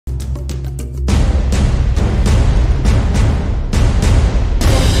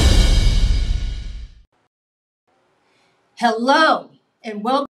Hello and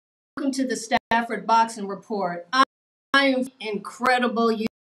welcome to the Stafford Boxing Report. I am incredible. You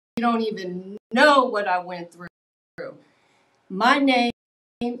don't even know what I went through. My name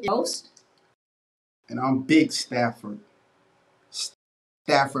is Host. And I'm Big Stafford.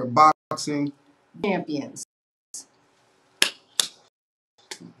 Stafford Boxing Champions.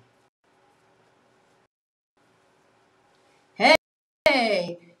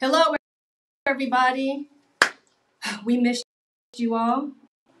 Hey, hello everybody. We missed you all,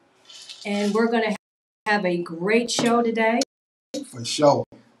 and we're going to have a great show today. For sure.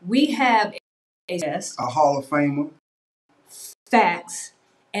 We have a guest, a Hall of Famer. Facts,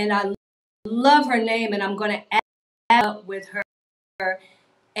 and I love her name, and I'm going to add up with her,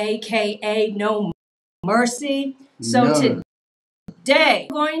 aka No Mercy. So today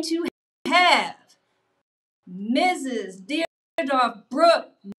we're going to have Mrs. Deardorff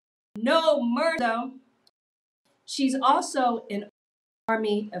Brooke No Mercy. She's also an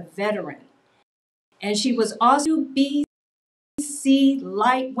Army veteran, and she was also BC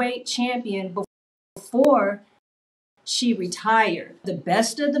lightweight champion before she retired. The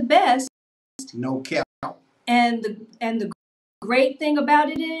best of the best. No cap. And the great thing about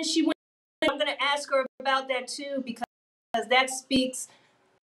it is she went. I'm going to ask her about that too, because that speaks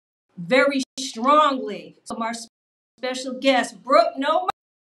very strongly to our special guest, Brooke No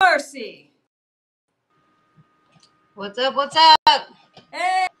Mercy. What's up? What's up?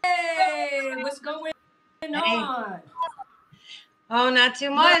 Hey, what's going on? Oh, not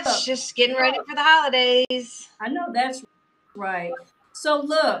too much. Look, just getting ready for the holidays. I know that's right. So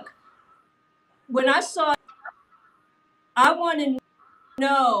look, when I saw, I want to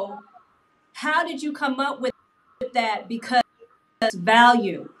know, how did you come up with that? Because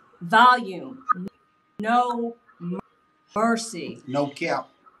volume, no mercy. No cap.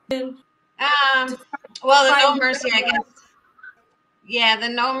 Well, the No Mercy, I guess. Yeah, the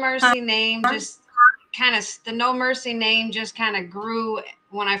No Mercy name just kind of grew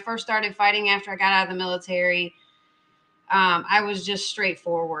when I first started fighting after I got out of the military. I was just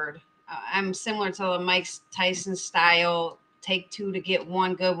straightforward. I'm similar to the Mike Tyson style, take two to get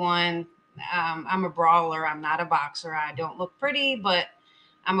one good one. I'm a brawler. I'm not a boxer. I don't look pretty, but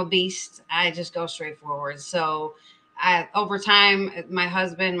I'm a beast. I just go straight forward. So over time, my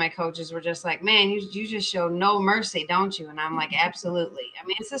husband, my coaches were just like, man, you just show no mercy, don't you? And I'm like, absolutely. I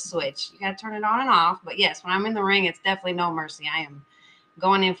mean, it's a switch. You got to turn it on and off. But yes, when I'm in the ring, it's definitely no mercy. I am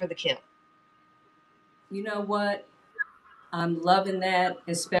going in for the kill. You know what? I'm loving that,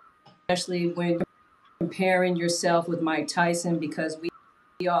 especially when you're comparing yourself with Mike Tyson, because we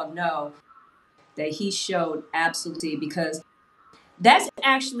all know that he showed absolutely, because that's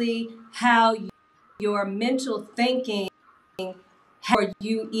actually how your mental thinking, how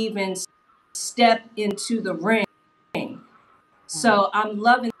you even step into the ring. So I'm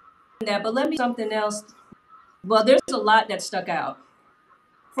loving that. But let me something else. Well, there's a lot that stuck out.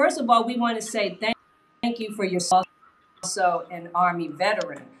 First of all, we want to say thank you for your also an Army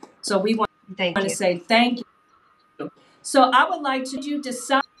veteran. So we want to say thank you. So I would like to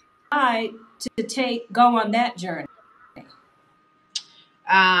decide to go on that journey.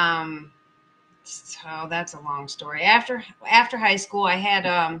 So that's a long story. After high school, I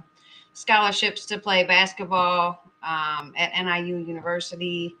had scholarships to play basketball at NIU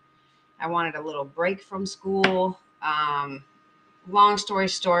University. I wanted a little break from school. Long story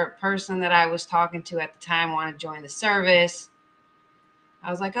short, person that I was talking to at the time wanted to join the service.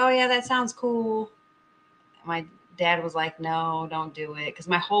 I was like, oh yeah, that sounds cool. My dad was like, no, don't do it. Because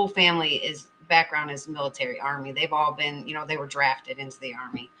my whole family background is military, Army. They've all been, they were drafted into the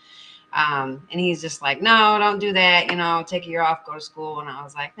Army. And he's just like, no, don't do that. Take a year off, go to school. And I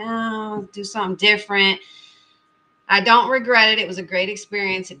was like, no, do something different. I don't regret it. It was a great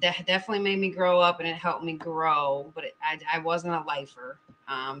experience. It definitely made me grow up and it helped me grow, but I wasn't a lifer.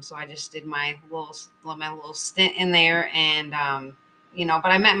 So I just did my little stint in there and,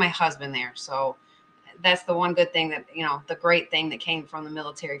 but I met my husband there. So that's the one good thing that, the great thing that came from the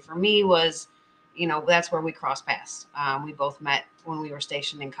military for me was, that's where we crossed paths. We both met when we were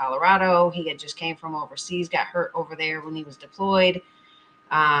stationed in Colorado. He had just came from overseas, got hurt over there when he was deployed.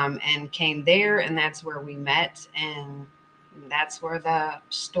 And came there, and that's where we met, and that's where the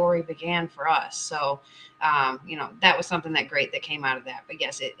story began for us. So, that was something that came out of that. But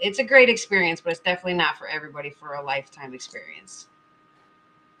yes, it's a great experience, but it's definitely not for everybody for a lifetime experience.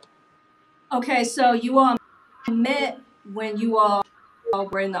 Okay, so you all met when you all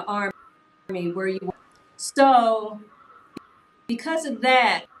were in the Army, where you were. So, because of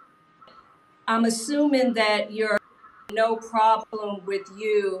that, I'm assuming that you're no problem with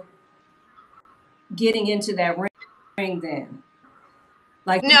you getting into that ring. then?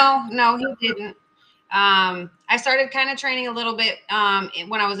 Like, No, he didn't. I started kind of training a little bit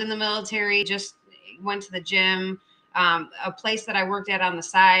when I was in the military. Just went to the gym. A place that I worked at on the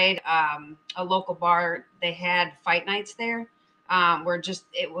side, a local bar, they had fight nights there, where just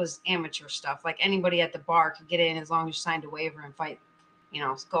it was amateur stuff. Like anybody at the bar could get in as long as you signed a waiver and fight,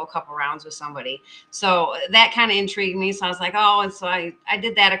 go a couple rounds with somebody. So that kind of intrigued me. So I was like, oh, and so I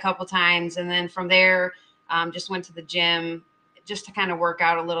did that a couple times, and then from there, just went to the gym just to kind of work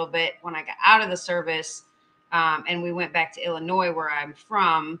out a little bit. When I got out of the service, and we went back to Illinois, where I'm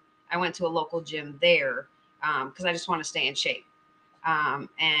from, I went to a local gym there because I just want to stay in shape.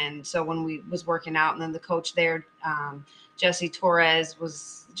 And so when we was working out, and then the coach there, Jesse Torres,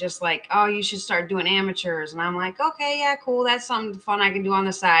 was just like, oh, you should start doing amateurs. And I'm like, okay, yeah, cool. That's something fun I can do on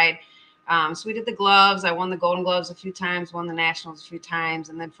the side. So we did the gloves. I won the Golden Gloves a few times, won the Nationals a few times.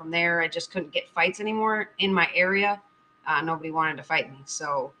 And then from there, I just couldn't get fights anymore in my area. Nobody wanted to fight me.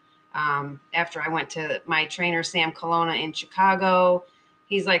 So after I went to my trainer, Sam Colonna in Chicago,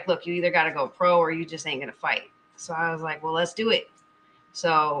 he's like, look, you either got to go pro or you just ain't going to fight. So I was like, well, let's do it.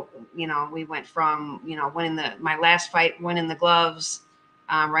 So, we went from, winning my last fight, winning the gloves.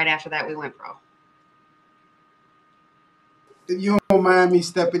 Right after that, we went pro. If you don't mind me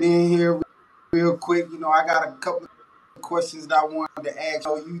stepping in here real quick, I got a couple of questions that I wanted to ask.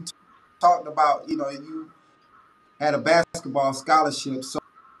 You talked about, you had a basketball scholarship. So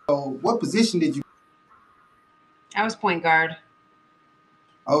what position did you? I was point guard.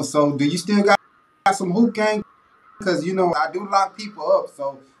 Oh, so do you still got some hoop game? Because, I do lock people up.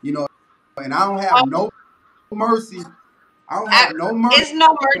 So, and I don't have no mercy. I don't have no mercy. It's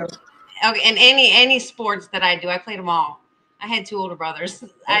no mercy. Okay, in any sports that I do, I played them all. I had two older brothers.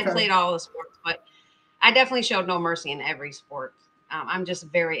 Okay. I played all the sports, but I definitely showed no mercy in every sport. I'm just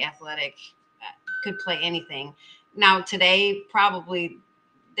very athletic. Could play anything. Now today,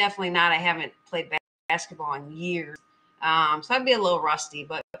 definitely not. I haven't played basketball in years, so I'd be a little rusty.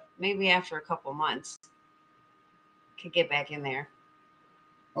 But maybe after a couple months, could get back in there.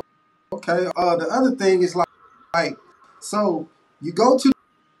 Okay. The other thing is like, so you go to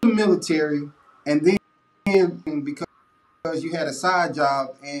the military, and then because you had a side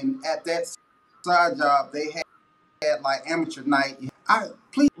job, and at that side job they had like amateur night.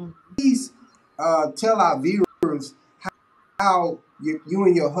 Please tell our viewers how you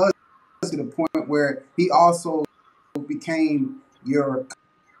and your husband to the point where he also became your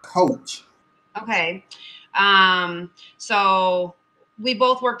coach. Okay. So we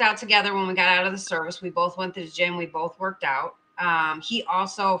both worked out together when we got out of the service. We both went to the gym. We both worked out. He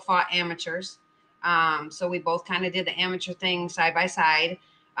also fought amateurs. So we both kind of did the amateur thing side by side.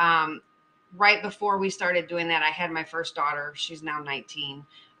 Right before we started doing that, I had my first daughter. She's now 19.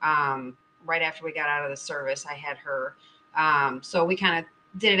 Right after we got out of the service, I had her. So we kind of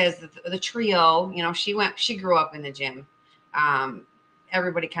did it as the trio. She grew up in the gym.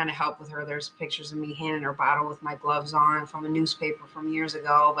 Everybody kind of helped with her. There's pictures of me handing her bottle with my gloves on from a newspaper from years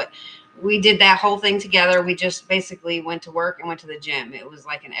ago. But we did that whole thing together. We just basically went to work and went to the gym. It was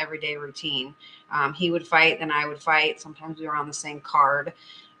like an everyday routine. He would fight, then I would fight. Sometimes we were on the same card.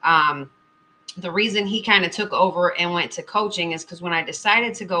 The reason he kind of took over and went to coaching is because when I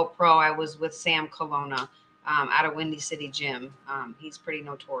decided to go pro, I was with Sam Colonna out of Windy City Gym. He's pretty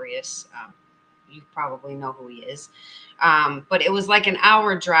notorious. You probably know who he is. But it was like an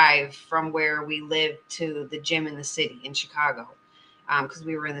hour drive from where we lived to the gym in the city in Chicago, because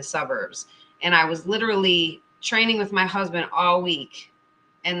we were in the suburbs. And I was literally training with my husband all week.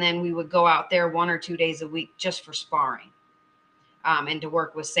 And then we would go out there 1 or 2 days a week just for sparring, and to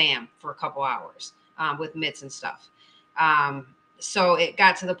work with Sam for a couple hours with mitts and stuff. So it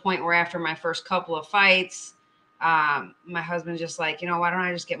got to the point where after my first couple of fights, my husband just like, why don't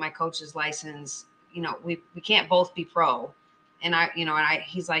I just get my coach's license? We can't both be pro. And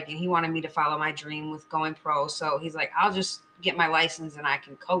he's like, and he wanted me to follow my dream with going pro. So he's like, I'll just get my license and I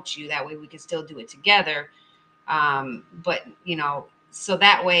can coach you. That way we can still do it together. But so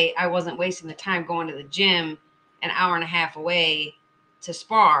that way I wasn't wasting the time going to the gym an hour and a half away to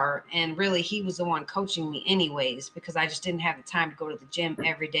spar. And really he was the one coaching me anyways, because I just didn't have the time to go to the gym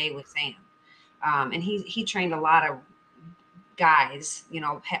every day with Sam. And he trained a lot of guys,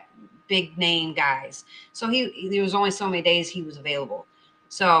 big name guys. So there was only so many days he was available.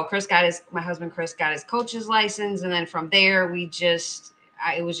 So my husband Chris got his coach's license. And then from there,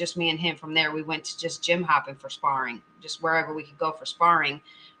 it was just me and him. From there, we went to just gym hopping for sparring, just wherever we could go for sparring.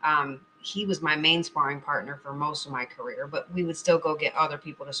 He was my main sparring partner for most of my career, but we would still go get other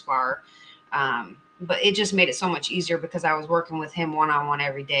people to spar. But it just made it so much easier because I was working with him one-on-one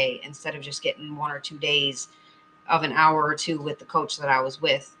every day instead of just getting 1 or 2 days of an hour or two with the coach that I was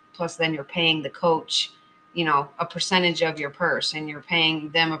with. Plus then you're paying the coach, you know, a percentage of your purse, and you're paying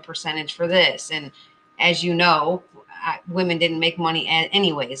them a percentage for this. And as you know, women didn't make money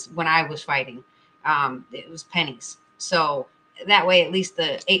anyways when I was fighting. It was pennies. So that way, at least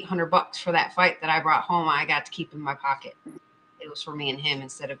the $800 for that fight that I brought home, I got to keep in my pocket. It was for me and him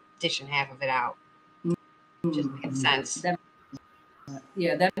instead of dishing half of it out. Just makes sense.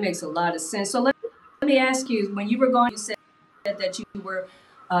 Yeah, that makes a lot of sense. So let me ask you, when you were going, you said that you were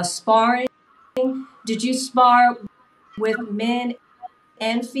sparring. Did you spar with men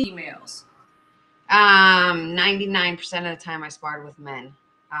and females? 99% of the time I sparred with men.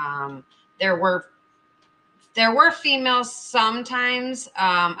 There were females sometimes.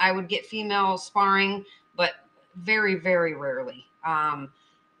 I would get female sparring, but very, very rarely.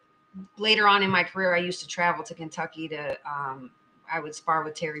 Later on in my career, I used to travel to Kentucky to, I would spar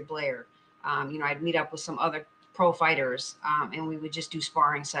with Terry Blair. You know, I'd meet up with some other pro fighters, and we would just do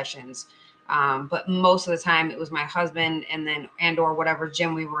sparring sessions. But most of the time it was my husband or whatever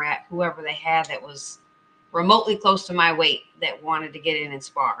gym we were at, whoever they had that was remotely close to my weight that wanted to get in and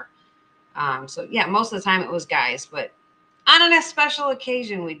spar. So yeah, most of the time it was guys, but on a special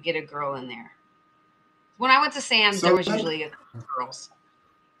occasion, we'd get a girl in there. When I went to Sam's, there was usually girls.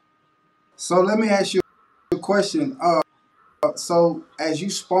 So let me ask you a question. So as you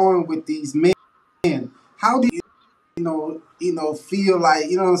sparring with these men, how do you feel like,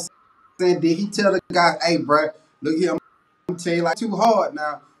 you know what I'm saying? Did he tell the guy, hey, bro, look here, I'm gonna tell you, like, too hard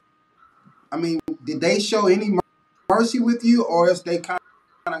now? I mean, did they show any mercy with you, or is they kind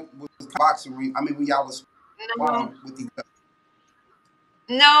of was boxing ring? I mean, when y'all was sparring with each other?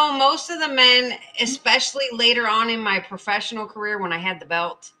 No, most of the men, especially later on in my professional career when I had the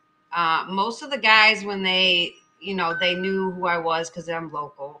belt, most of the guys, when they knew who I was because I'm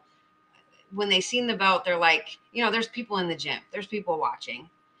local, when they seen the belt, they're like, there's people in the gym, there's people watching,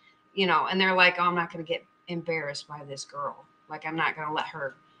 and they're like, oh, I'm not going to get embarrassed by this girl. Like, I'm not going to let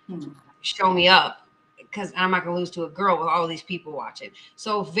her show me up because I'm not going to lose to a girl with all these people watching.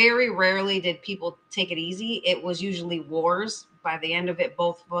 So very rarely did people take it easy. It was usually wars. By the end of it,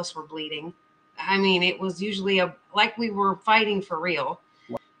 both of us were bleeding. I mean, it was usually like we were fighting for real.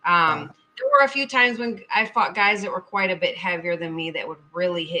 There were a few times when I fought guys that were quite a bit heavier than me that would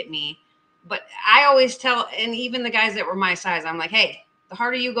really hit me. But I always tell, and even the guys that were my size, I'm like, hey, the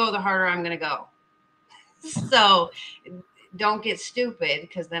harder you go, the harder I'm going to go. So don't get stupid,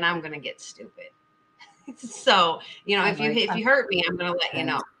 because then I'm going to get stupid. So, if you hurt me, I'm going to let you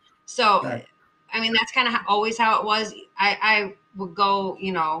know. So, I mean, that's kind of always how it was. I would go,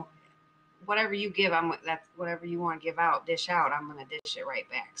 whatever you give, that's whatever you want to give out, dish out, I'm going to dish it right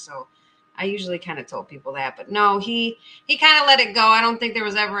back. So I usually kind of told people that, but no, he kind of let it go. I don't think there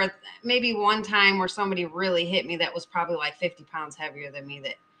was ever maybe one time where somebody really hit me that was probably like 50 pounds heavier than me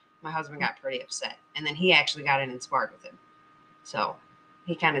that my husband got pretty upset. And then he actually got in and sparred with him. So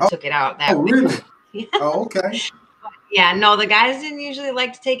he kind of took it out that way. Really? Yeah. Oh, okay. Yeah, no, the guys didn't usually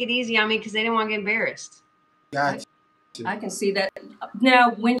like to take it easy on me because they didn't want to get embarrassed. Gotcha. I can see that.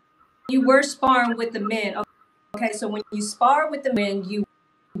 Now, when you were sparring with the men, okay, so when you spar with the men, you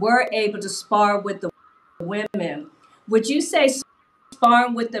were able to spar with the women. Would you say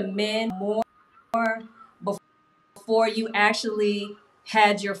sparring with the men more before you actually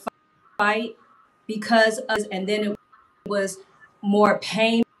had your fight, and then it was more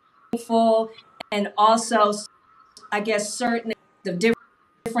painful, and also, I guess, certain the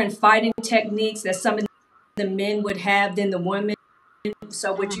different fighting techniques that some of the men would have than the women?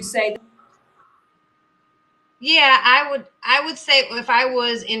 So would you say that? Yeah, I would say if I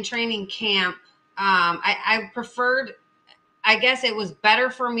was in training camp, I preferred, I guess it was better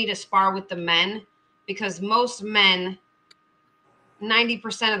for me to spar with the men, because most men,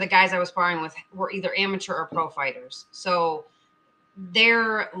 90% of the guys I was sparring with were either amateur or pro fighters. So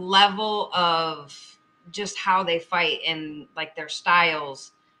their level of just how they fight and like their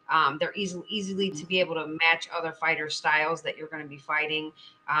styles, they're easily to be able to match other fighters' styles that you're going to be fighting.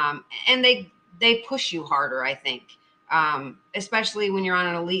 And they push you harder, I think, especially when you're on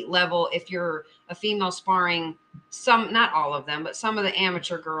an elite level. If you're a female sparring, not all of them, but some of the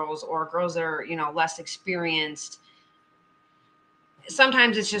amateur girls or girls that are, less experienced,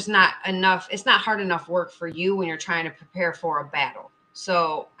 sometimes it's just not enough. It's not hard enough work for you when you're trying to prepare for a battle.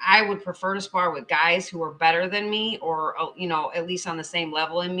 So I would prefer to spar with guys who are better than me, or, at least on the same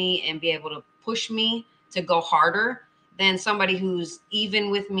level in me, and be able to push me to go harder than somebody who's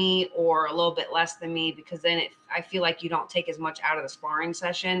even with me or a little bit less than me, because then I feel like you don't take as much out of the sparring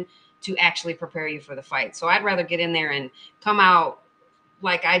session to actually prepare you for the fight. So I'd rather get in there and come out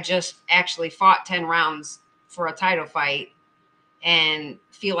like I just actually fought 10 rounds for a title fight and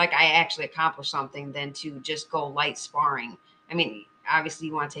feel like I actually accomplished something than to just go light sparring. I mean, obviously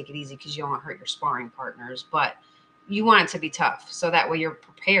you want to take it easy because you don't want to hurt your sparring partners, but you want it to be tough. So that way you're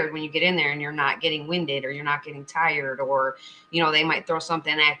prepared when you get in there and you're not getting winded or you're not getting tired, or, you know, they might throw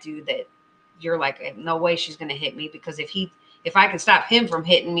something at you that you're like, no way she's going to hit me, because if I can stop him from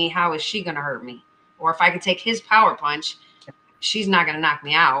hitting me, how is she going to hurt me? Or if I can take his power punch, she's not going to knock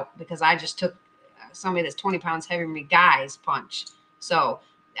me out because I just took somebody that's 20 pounds heavier than me guy's punch. So,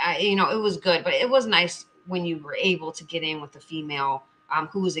 you know, it was good, but it was nice when you were able to get in with a female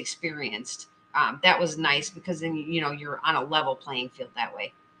who was experienced. That was nice because then, you know, you're on a level playing field that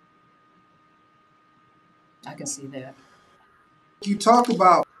way. I can see that. You talk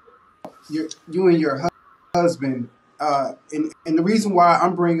about you and your husband, and the reason why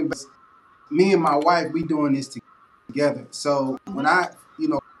I'm bringing back, me and my wife, we doing this together. So when I, you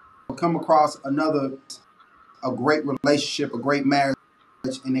know, come across a great relationship, a great marriage,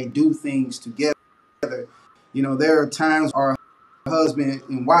 and they do things together, you know, there are times our husband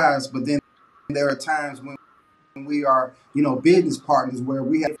and wives, but then there are times when we are, you know, business partners where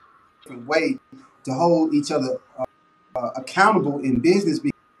we have a different way to hold each other accountable in business,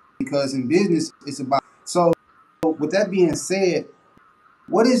 because in business it's about. So with that being said,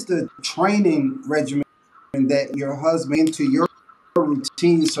 what is the training regimen that your husband into your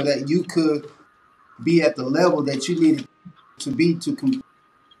routine so that you could be at the level that you needed to be to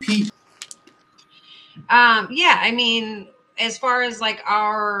compete? Yeah, I mean, as far as like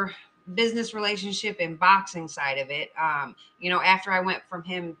our business relationship and boxing side of it, you know, after I went from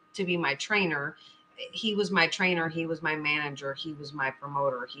him to be my trainer, he was my trainer, he was my manager, he was my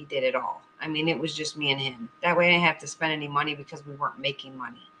promoter, he did it all. I mean, it was just me and him. That way I didn't have to spend any money because we weren't making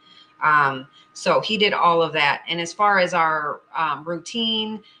money. So he did all of that. And as far as our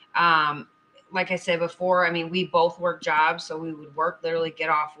routine, like I said before, I mean, we both work jobs. So we would work, literally get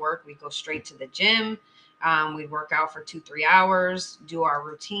off work, we go straight to the gym. We'd work out for 2-3 hours, do our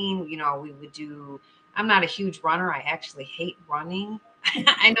routine. You know, we would do, I'm not a huge runner. I actually hate running.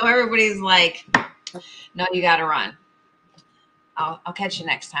 I know everybody's like, no, you got to run. I'll catch you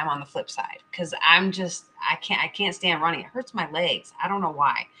next time on the flip side. Cause I can't stand running. It hurts my legs. I don't know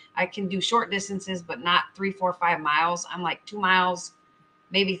why. I can do short distances, but not 3, 4, 5 miles. I'm like 2 miles,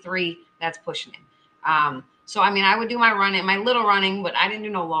 maybe 3. That's pushing it. So, I mean, I would do my running, my little running, but I didn't do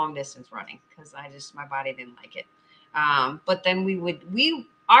no long distance running because my body didn't like it. But then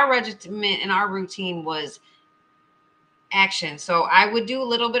our regiment and our routine was action. So I would do a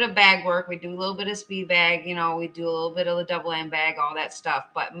little bit of bag work. We do a little bit of speed bag, you know, we do a little bit of the double end bag, all that stuff.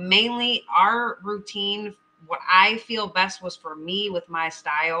 But mainly our routine, what I feel best was for me with my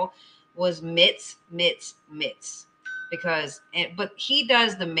style was mitts. But he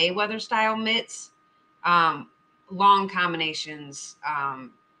does the Mayweather style mitts, long combinations,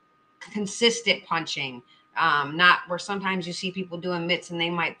 consistent punching, not where sometimes you see people doing mitts and they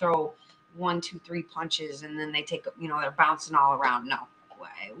might throw 1, 2, 3 punches and then they take, you know, they're bouncing all around. No,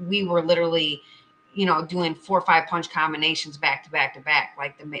 we were literally, you know, doing 4 or 5 punch combinations back to back to back,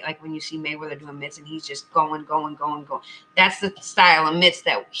 like when you see Mayweather doing mitts and he's just going. That's the style of mitts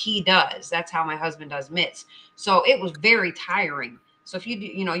that he does. That's how my husband does mitts. So it was very tiring. So if you do,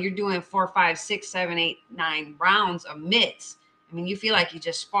 you know, you're doing 4, 5, 6, 7, 8, 9 rounds of mitts, I mean, you feel like you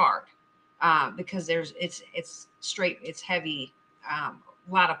just sparred, because it's straight, it's heavy, a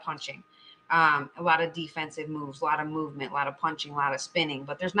lot of punching. A lot of defensive moves, a lot of movement, a lot of punching, a lot of spinning,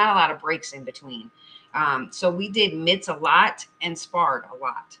 but there's not a lot of breaks in between. So we did mitts a lot and sparred a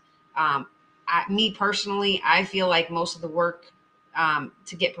lot. Me personally, I feel like most of the work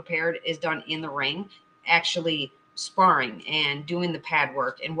to get prepared is done in the ring, actually sparring and doing the pad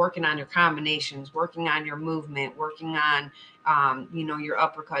work and working on your combinations, working on your movement, working on, you know, your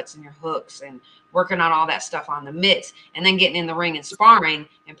uppercuts and your hooks, and working on all that stuff on the mitts, and then getting in the ring and sparring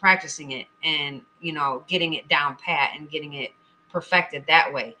and practicing it and, you know, getting it down pat and getting it perfected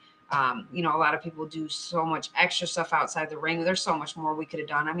that way. You know, a lot of people do so much extra stuff outside the ring. There's so much more we could have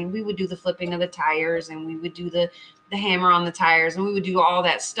done. I mean, we would do the flipping of the tires and we would do the hammer on the tires and we would do all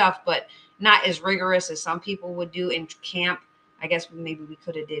that stuff, but not as rigorous as some people would do in camp. I guess maybe we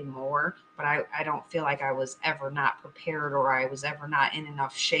could have did more, but I don't feel like I was ever not prepared or I was ever not in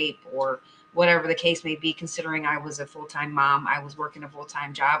enough shape or whatever the case may be, considering I was a full-time mom, I was working a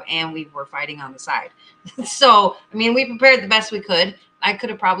full-time job, and we were fighting on the side. So, I mean, we prepared the best we could. I could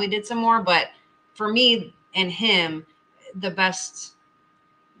have probably did some more, but for me and him, the best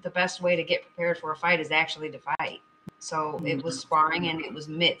way to get prepared for a fight is actually to fight. So it was Mhm. sparring and it was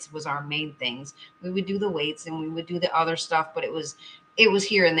mitts was our main things. We would do the weights and we would do the other stuff, but it was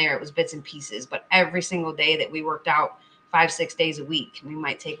here and there. It was bits and pieces. But every single day that we worked out 5, 6 days a week, we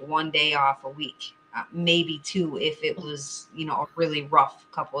might take one day off a week, maybe two if it was, a really rough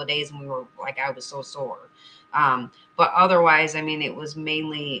couple of days and we were like I was so sore. But otherwise, I mean, it was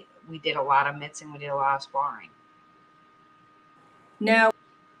mainly we did a lot of mitts and we did a lot of sparring. Now,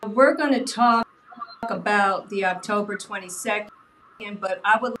 we're going to talk about the October 22nd, but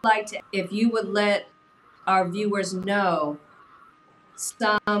I would like to, if you would let our viewers know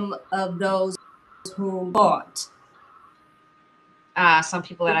some of those who fought. Some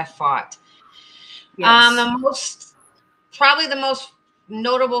people that I fought. Yes. Probably the most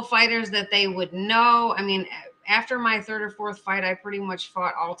notable fighters that they would know. I mean, after my third or fourth fight, I pretty much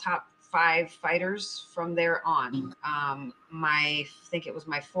fought all top 5 fighters from there on. I think it was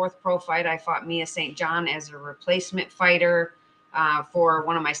my 4th pro fight. I fought Mia St. John as a replacement fighter for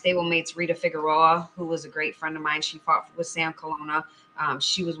one of my stablemates, Rita Figueroa, who was a great friend of mine. She fought with Sam Colonna.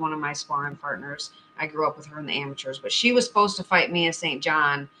 She was one of my sparring partners. I grew up with her in the amateurs, but she was supposed to fight Mia St.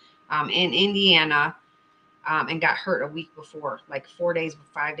 John in Indiana. And got hurt a week before, like 4 days,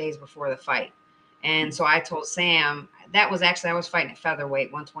 5 days before the fight. And so I told Sam, I was fighting at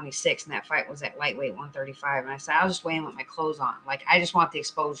featherweight 126, and that fight was at lightweight 135. And I said, I'll just weigh in with my clothes on. Like, I just want the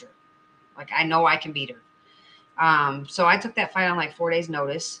exposure. Like, I know I can beat her. So I took that fight on like 4 days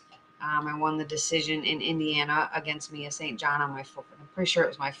notice. I won the decision in Indiana against Mia St. John on I'm pretty sure it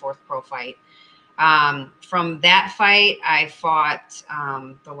was my 4th pro fight. From that fight, I fought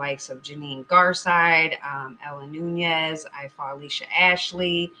the likes of Janine Garside, Ella Nunez. I fought Alicia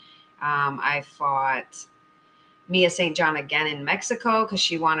Ashley. I fought Mia St. John again in Mexico because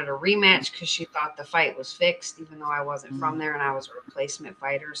she wanted a rematch because she thought the fight was fixed, even though I wasn't from there and I was a replacement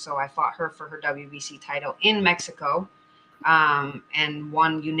fighter. So I fought her for her WBC title in Mexico and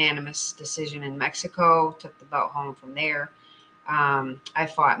won unanimous decision in Mexico, took the belt home from there. I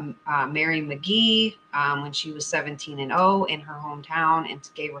fought Mary McGee when she was 17-0 in her hometown and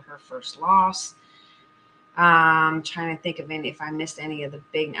gave her first loss. I'm trying to think of if I missed any of the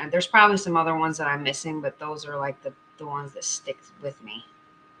big. There's probably some other ones that I'm missing, but those are like the ones that stick with me.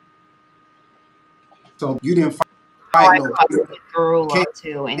 So you didn't fight I no fought Garula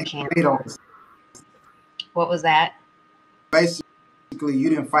too in Canada. tomatoes. What was that? Basically, you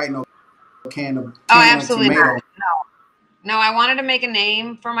didn't fight no can of Absolutely tomatoes. not. No, I wanted to make a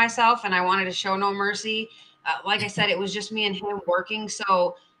name for myself and I wanted to show no mercy. Like I said, it was just me and him working.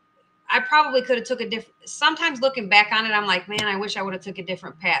 So I probably could have took a different, sometimes looking back on it, I'm like, man, I wish I would have took a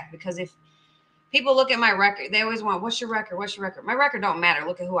different path, because if people look at my record, they always want, what's your record? What's your record? My record don't matter.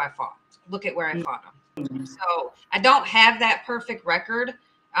 Look at who I fought. Look at where I fought them. So I don't have that perfect record.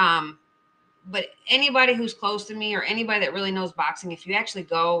 But anybody who's close to me or anybody that really knows boxing, if you actually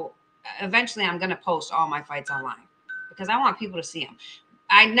go, eventually I'm going to post all my fights online because I want people to see them.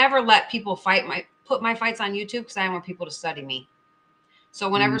 I never let people put my fights on YouTube because I want people to study me. So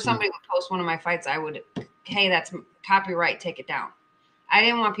whenever somebody would post one of my fights, I would, hey, that's copyright, take it down. I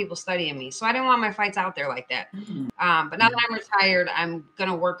didn't want people studying me. So I didn't want my fights out there like that. But now that I'm retired, I'm going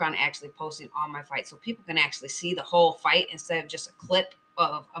to work on actually posting all my fights so people can actually see the whole fight instead of just a clip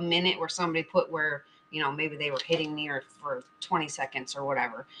of a minute where somebody put where, maybe they were hitting me or for 20 seconds or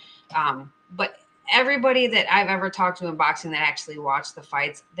whatever. But everybody that I've ever talked to in boxing that actually watched the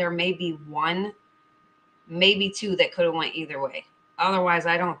fights, there may be one, maybe two that could have went either way. Otherwise,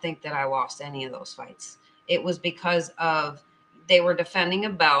 I don't think that I lost any of those fights. It was because of they were defending a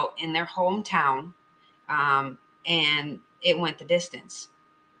belt in their hometown, and it went the distance.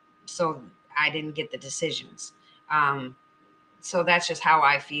 So I didn't get the decisions. So that's just how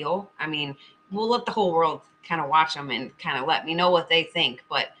I feel. I mean, we'll let the whole world kind of watch them and kind of let me know what they think.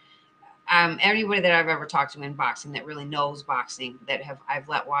 But everybody that I've ever talked to in boxing that really knows boxing, that I've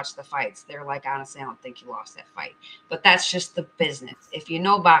let watch the fights, they're like, honestly, I don't think you lost that fight. But that's just the business. If you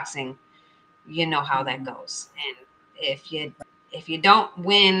know boxing, you know how that goes. And if you don't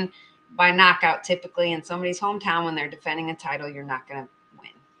win by knockout, typically in somebody's hometown when they're defending a title, you're not going to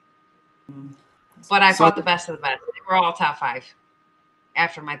win. But I fought the best of the best. They were all top 5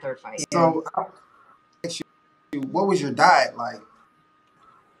 after my 3rd fight. So, what was your diet like?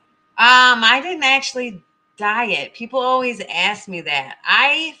 I didn't actually diet. People always ask me that.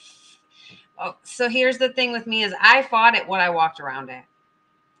 So here's the thing with me is I fought at what I walked around at.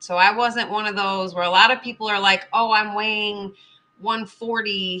 So I wasn't one of those where a lot of people are like, oh, I'm weighing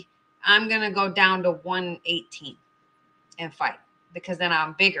 140. I'm going to go down to 118 and fight because then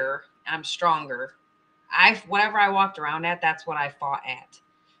I'm bigger. I'm stronger. Whatever I walked around at, that's what I fought at.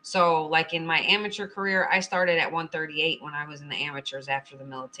 So like in my amateur career, I started at 138 when I was in the amateurs after the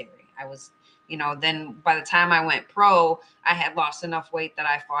military. I was, then by the time I went pro, I had lost enough weight that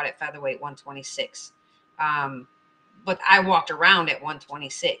I fought at featherweight 126. But I walked around at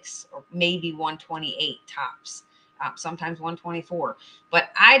 126 or maybe 128 tops, sometimes 124.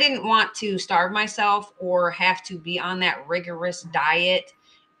 But I didn't want to starve myself or have to be on that rigorous diet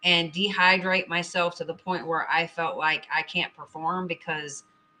and dehydrate myself to the point where I felt like I can't perform because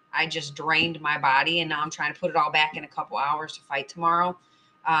I just drained my body and now I'm trying to put it all back in a couple hours to fight tomorrow.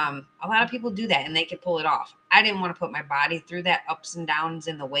 A lot of people do that and they can pull it off. I didn't want to put my body through that ups and downs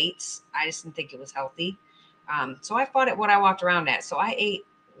in the weights. I just didn't think it was healthy. So I fought at what I walked around at. So I ate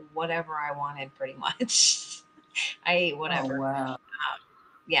whatever I wanted pretty much. I ate Oh, whatever. wow.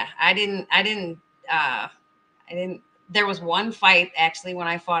 Yeah, there was one fight actually when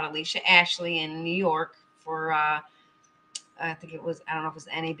I fought Alicia Ashley in New York for, I think it was, I don't know if it was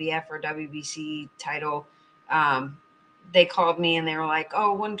NABF or WBC title. They called me and they were like,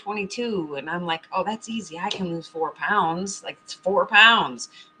 oh, 122. And I'm like, oh, that's easy. I can lose 4 pounds. Like it's 4 pounds.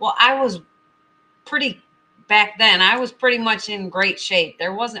 Well, back then, I was pretty much in great shape.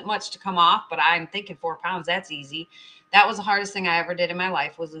 There wasn't much to come off, but I'm thinking 4 pounds, that's easy. That was the hardest thing I ever did in my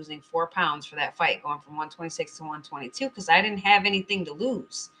life, was losing 4 pounds for that fight, going from 126 to 122, because I didn't have anything to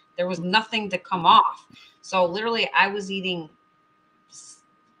lose. There was nothing to come off. So literally I was eating,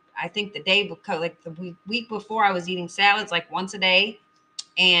 I think the day, because like the week before, I was eating salads like once a day,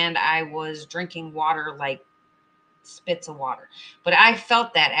 and I was drinking water like spits of water. But I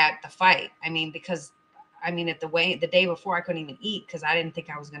felt that at the fight. Because the day before, I couldn't even eat because I didn't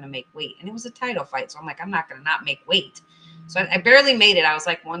think I was going to make weight. And it was a title fight. So I'm like, I'm not going to not make weight. So I barely made it. I was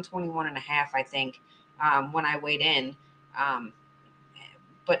like 121 and a half, I think, when I weighed in.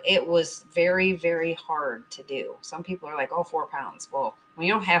 But it was very, very hard to do. Some people are like, oh, 4 pounds. Well, when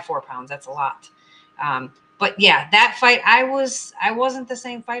you don't have 4 pounds, that's a lot. But yeah, that fight, I wasn't the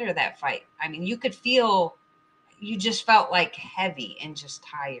same fighter that fight. You could feel, you just felt like heavy and just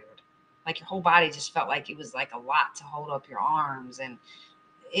tired. Like your whole body just felt like it was like a lot to hold up your arms. And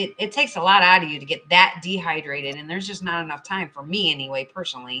it takes a lot out of you to get that dehydrated. And there's just not enough time for me anyway,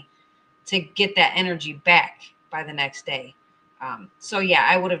 personally, to get that energy back by the next day. So yeah,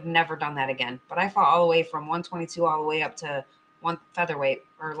 I would have never done that again. But I fought all the way from 122 all the way up to one featherweight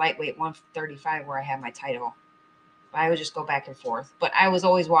or lightweight 135 where I had my title. I would just go back and forth. But I was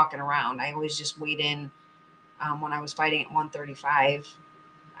always walking around. I always just weighed in. When I was fighting at 135,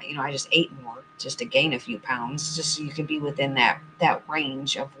 I just ate more just to gain a few pounds, just so you could be within that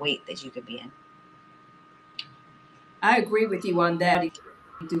range of weight that you could be in. I agree with you on that.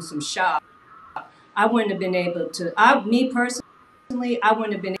 Do some shop. I wouldn't have been able to. Me personally, I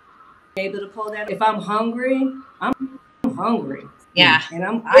wouldn't have been able to pull that. If I'm hungry, I'm hungry. Yeah,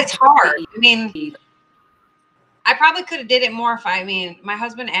 and it's hard. I probably could have did it more if my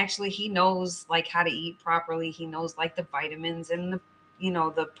husband actually, he knows like how to eat properly. He knows like the vitamins and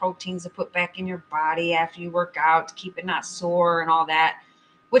the proteins to put back in your body after you work out to keep it not sore and all that,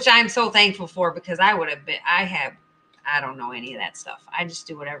 which I'm so thankful for, because I don't know any of that stuff. I just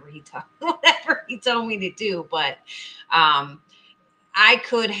do whatever he told me to do. But I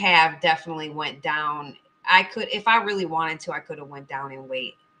could have definitely went down. If I really wanted to, I could have went down in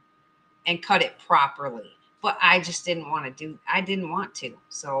weight and cut it properly. But I just didn't want to.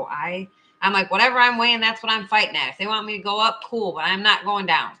 So I'm like, whatever I'm weighing, that's what I'm fighting at. If they want me to go up, cool, but I'm not going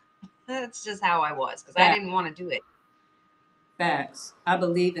down. That's just how I was, because I didn't want to do it. Facts. I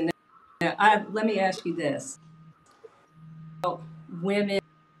believe in that. Let me ask you this. Women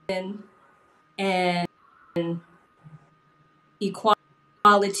and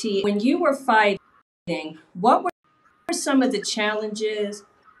equality. When you were fighting, what were some of the challenges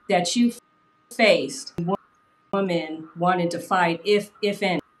that you faced when women wanted to fight, if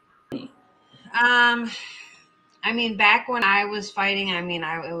any? Back when I was fighting,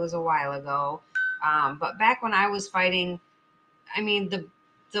 it was a while ago. But back when I was fighting,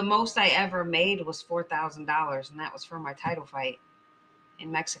 the most I ever made was $4,000, and that was for my title fight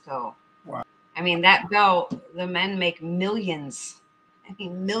in Mexico. Wow. That belt, the men make millions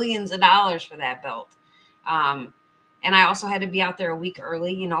of dollars for that belt. And I also had to be out there a week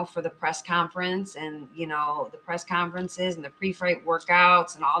early, for the press conference and, the press conferences and the pre-fight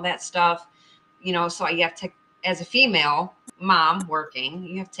workouts and all that stuff, so you have to, as a female mom working,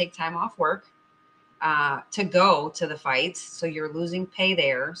 you have to take time off work to go to the fights. So you're losing pay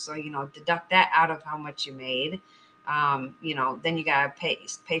there. So, deduct that out of how much you made. Then you got to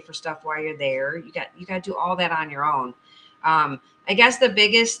pay for stuff while you're there. You got to do all that on your own. I guess the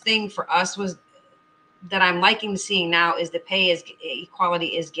biggest thing for us was that I'm liking seeing now is the pay is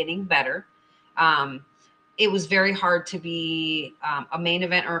equality is getting better. It was very hard to be a main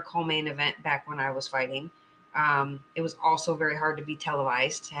event or a co-main event back when I was fighting. It was also very hard to be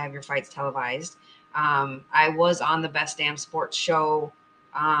televised, to have your fights televised. I was on the Best Damn Sports Show.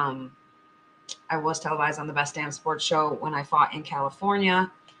 I was televised on the Best Damn Sports Show when I fought in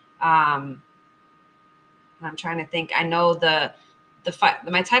California. I'm trying to think. I know the fight,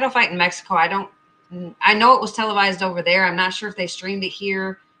 my title fight in Mexico. I know it was televised over there. I'm not sure if they streamed it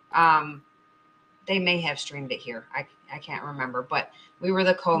here. They may have streamed it here. I can't remember, but we were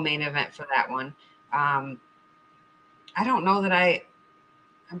the co-main event for that one. I don't know that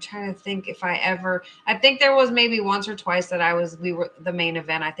I'm trying to think if I think there was maybe once or twice that we were the main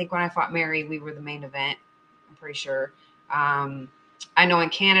event. I think when I fought Mary, we were the main event. I'm pretty sure. I know in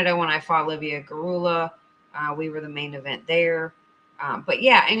Canada when I fought Olivia Garula, we were the main event there. But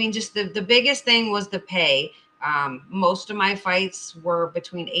yeah, I mean, just the biggest thing was the pay. Most of my fights were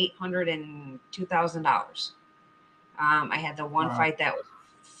between $800 and $2,000. I had the one fight that was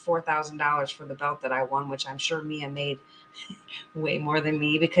 $4,000 for the belt that I won, which I'm sure Mia made way more than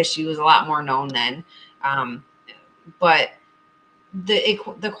me because she was a lot more known then. But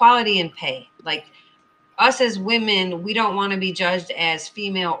the quality in pay, like us as women, we don't want to be judged as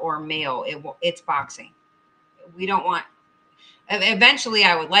female or male. It's boxing. We don't want. Eventually,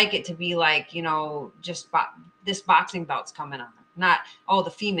 I would like it to be like, you know, just this boxing belt's coming on, not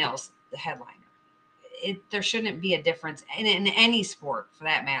the female's the headliner. There shouldn't be a difference in any sport for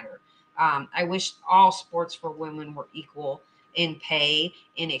that matter. I wish all sports for women were equal in pay,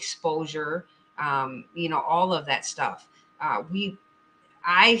 in exposure, you know, all of that stuff.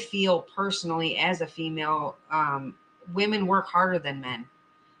 I feel personally as a female, women work harder than men.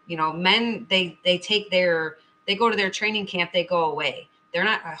 You know, men, they go to their training camp, they go away. They're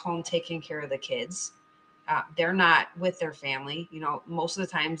not at home taking care of the kids. They're not with their family. You know, most of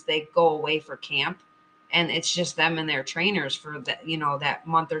the times they go away for camp and it's just them and their trainers for that, you know, that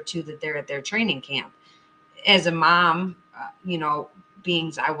month or two that they're at their training camp. As a mom, you know,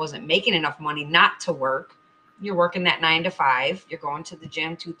 I wasn't making enough money not to work. You're working that 9 to 5. You're going to the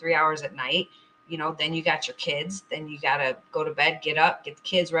gym 2-3 hours at night. You know, then you got your kids. Then you got to go to bed, get up, get the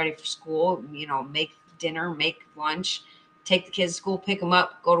kids ready for school, you know, make dinner, make lunch, take the kids to school, pick them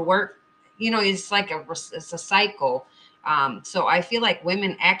up, go to work. You know, it's like it's a cycle. So I feel like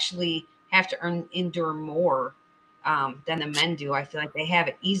women actually have to endure more than the men do. I feel like they have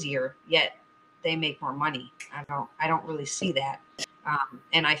it easier, yet they make more money. I don't really see that.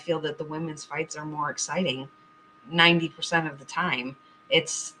 And I feel that the women's fights are more exciting 90% of the time.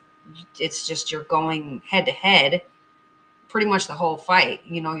 It's just you're going head to head pretty much the whole fight.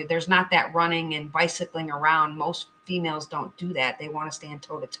 You know, there's not that running and bicycling around. Most females don't do that. They want to stand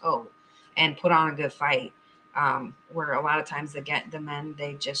toe to toe and put on a good fight. Where a lot of times the men,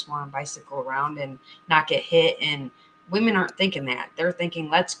 they just want to bicycle around and not get hit. And women aren't thinking that. They're thinking,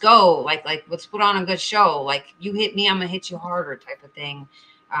 let's go. Like let's put on a good show. Like you hit me, I'm gonna hit you harder type of thing.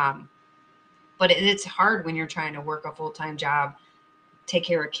 But it's hard when you're trying to work a full-time job, take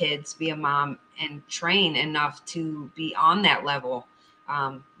care of kids, be a mom, and train enough to be on that level,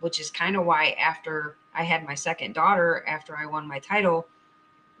 which is kind of why after I had my second daughter, after I won my title,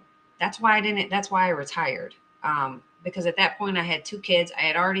 that's why I retired. Because at that point I had 2 kids. I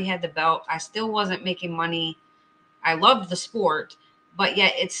had already had the belt. I still wasn't making money. I loved the sport, but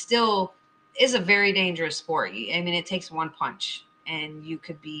yet it still is a very dangerous sport. I mean, it takes one punch and you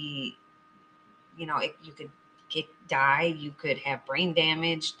could be, you know, you could die, you could have brain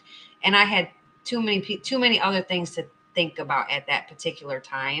damage. And I had too many other things to think about at that particular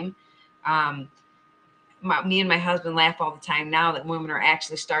time. Me and my husband laugh all the time now that women are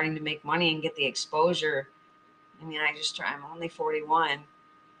actually starting to make money and get the exposure. I mean, I'm only 41.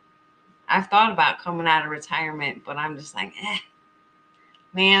 I've thought about coming out of retirement, but I'm just like,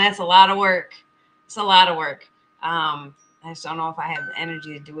 man, that's a lot of work. It's a lot of work. I just don't know if I have the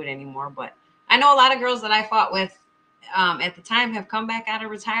energy to do it anymore, but I know a lot of girls that I fought with at the time have come back out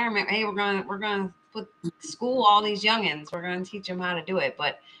of retirement. Hey, we're going to school all these youngins. We're going to teach them how to do it.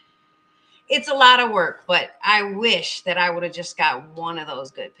 But it's a lot of work. But I wish that I would have just got one of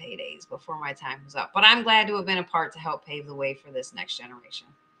those good paydays before my time was up. But I'm glad to have been a part to help pave the way for this next generation.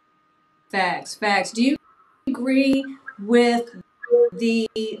 Facts. Do you agree with the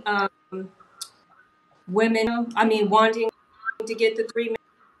women, wanting to get the 3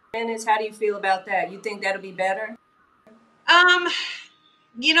 minutes? How do you feel about that? You think that'll be better?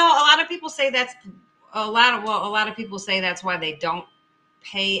 You know, a lot of people say a lot of people say that's why they don't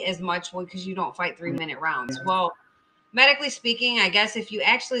pay as much, because you don't fight 3-minute rounds. Well, medically speaking, I guess if you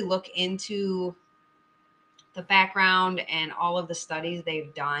actually look into the background and all of the studies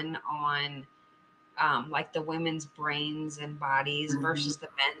they've done on like the women's brains and bodies versus the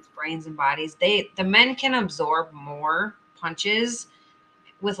men's brains and bodies, the men can absorb more punches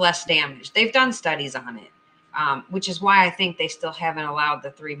with less damage. They've done studies on it, which is why I think they still haven't allowed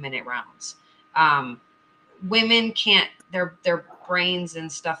the 3-minute rounds. Women can't, their brains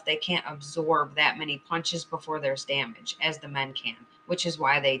and stuff, they can't absorb that many punches before there's damage as the men can, which is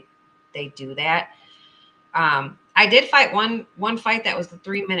why they do that. I did fight one fight that was the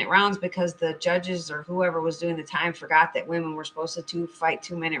 3-minute rounds because the judges or whoever was doing the time forgot that women were supposed to fight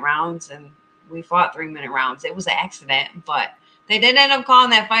 2-minute rounds, and we fought 3-minute rounds. It was an accident, but they did end up calling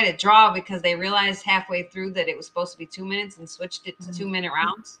that fight a draw because they realized halfway through that it was supposed to be 2 minutes and switched it to 2-minute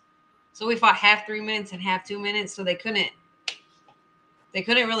rounds. So we fought half 3 minutes and half 2 minutes. So they couldn't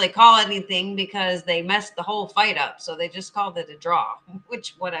really call anything because they messed the whole fight up. So they just called it a draw,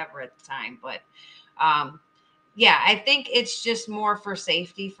 which whatever at the time. But yeah, I think it's just more for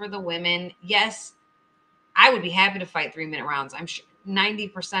safety for the women. Yes, I would be happy to fight 3-minute rounds. I'm sure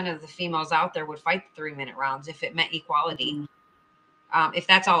 90% of the females out there would fight the 3-minute rounds if it meant equality. If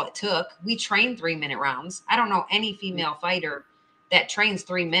that's all it took. We train 3-minute rounds. I don't know any female fighter that trains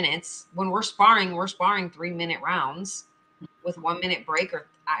 3 minutes. When we're sparring 3-minute rounds with 1 minute break, or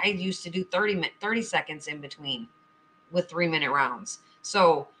I used to do 30 seconds in between with 3-minute rounds.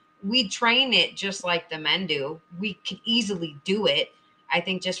 So we train it just like the men do. We can easily do it. I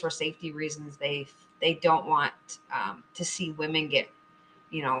think just for safety reasons, they don't want to see women get,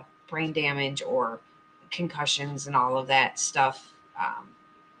 brain damage or concussions and all of that stuff. I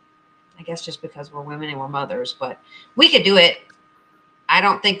guess just because we're women and we're mothers, but we could do it. I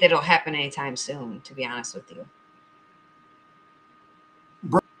don't think that it'll happen anytime soon, to be honest with you.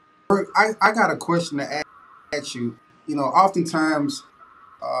 Brooke, I got a question to ask you. Oftentimes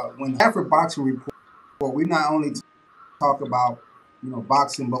when Halford Boxing Report, we not only talk about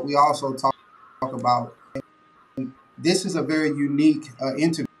boxing, but we also talk about. This is a very unique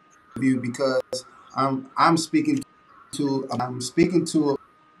interview because I'm speaking to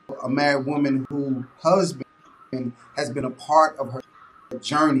a married woman whose husband has been a part of her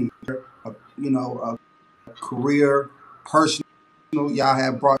journey, a career, personal. Y'all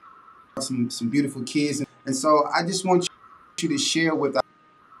have brought some beautiful kids, and so I just want you to share with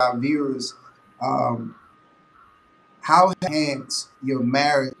our viewers how enhance your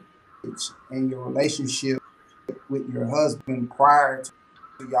marriage and your relationship with your husband prior to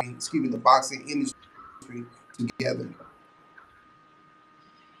the boxing industry together.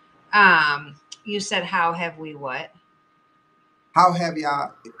 You said, how have we what? How have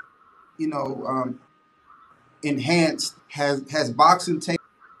y'all, enhanced? Has boxing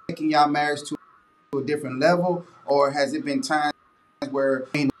taken y'all marriage to a different level, or has it been times where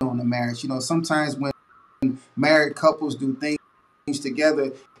ain't on the marriage? Sometimes when married couples do things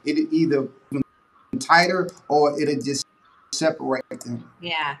together, it either tighter or it'll just separate them.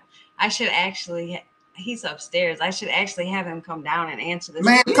 Yeah, I should actually. He's upstairs. I should actually have him come down and answer this.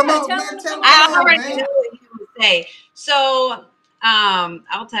 Man, come on, man. I already know what he would say. So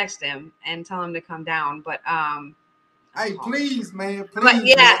I'll text him and tell him to come down. But hey, please, man, please. But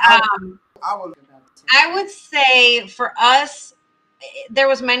yeah, I would say for us, there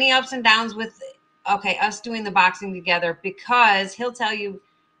was many ups and downs with us doing the boxing together, because he'll tell you,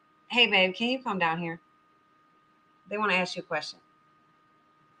 "Hey, babe, can you come down here? They want to ask you a question."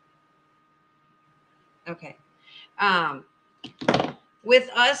 Okay. With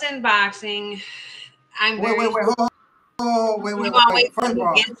us in boxing, I'm very. Wait. You want to wait till he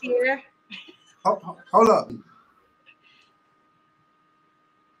gets here? Hold up.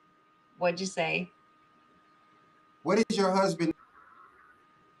 What'd you say? What is your husband?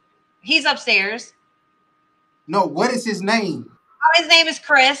 He's upstairs. No, what is his name? Oh, his name is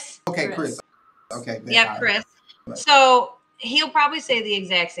Chris. Okay, Chris. Okay. Yep, Chris. So he'll probably say the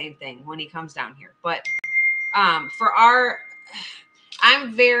exact same thing when he comes down here. But I'm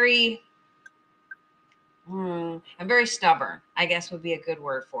very stubborn, I guess would be a good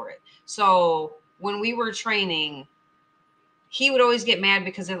word for it. So when we were training, he would always get mad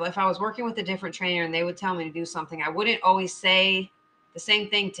because if I was working with a different trainer and they would tell me to do something, I wouldn't always say the same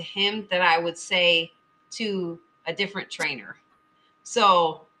thing to him that I would say to a different trainer.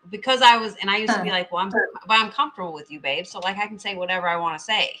 So because I used to be like, well, I'm comfortable with you, babe. So like I can say whatever I want to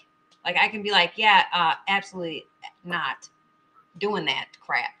say. Like I can be like, yeah, absolutely not doing that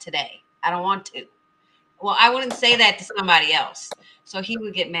crap today. I don't want to. Well, I wouldn't say that to somebody else. So he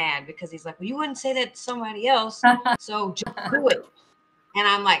would get mad because he's like, well, you wouldn't say that to somebody else. So just do it. And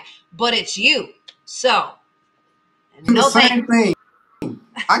I'm like, but it's you. So do the same thing.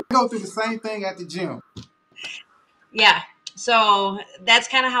 I go through the same thing at the gym. yeah. So that's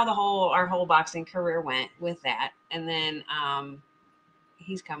kind of how our whole boxing career went with that. And then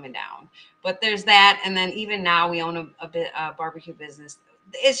he's coming down. But there's that, and then even now we own a barbecue business.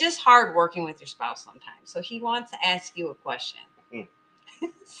 It's just hard working with your spouse sometimes. So he wants to ask you a question. Mm.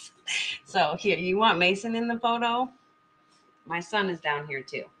 So here, you want Mason in the photo? My son is down here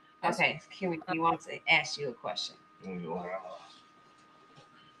too. Okay, he wants to ask you a question.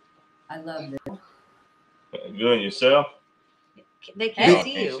 I love this. Good, yourself? They can't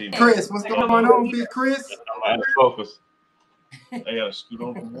see you. Chris, what's going on, Big Chris? I'm out of focus. I gotta scoot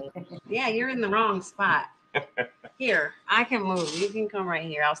on from there. Yeah, you're in the wrong spot. Here, I can move. You can come right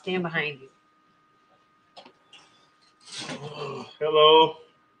here. I'll stand behind you. Hello.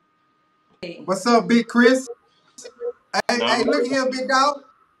 What's up, Big Chris? Hey, look here, big dog.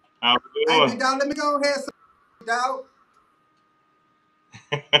 How you doing? Hey, big dog, let me go ahead, big dog.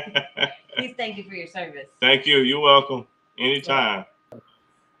 Please, thank you for your service. Thank you. You're welcome. Anytime.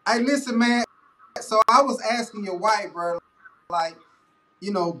 Hey, listen, man. So I was asking your wife, bro, like,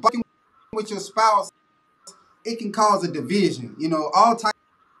 you know, bucking with your spouse, it can cause a division. You know, all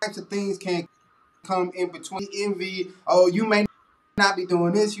types of things can come in between. Envy. Oh, you may not be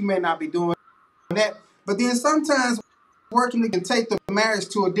doing this. You may not be doing that. But then sometimes working can take the marriage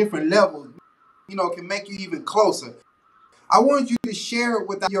to a different level. You know, can make you even closer. I want you to share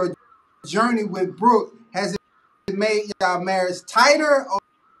with your journey with Brooke. Has it made y'all marriage tighter,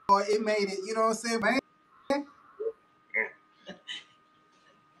 or it made it, you know what I'm saying, man?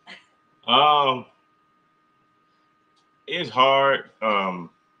 It's hard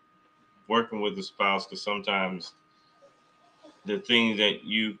working with a spouse because sometimes the things that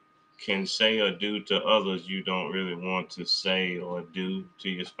you can say or do to others you don't really want to say or do to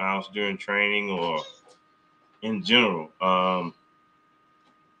your spouse during training or in general.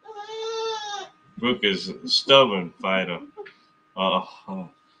 Brooke is a stubborn fighter,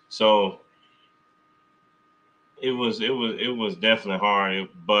 so it was definitely hard.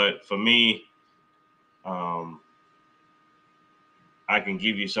 But for me, I can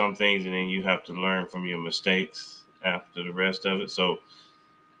give you some things, and then you have to learn from your mistakes after the rest of it. So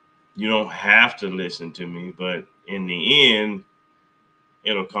you don't have to listen to me, but in the end,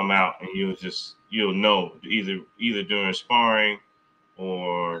 it'll come out, and you'll know either during sparring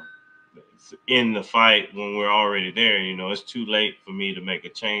or in the fight when we're already there. You know, it's too late for me to make a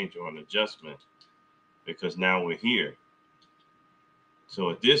change or an adjustment because now we're here. So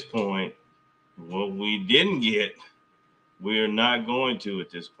at this point, what we didn't get, we're not going to at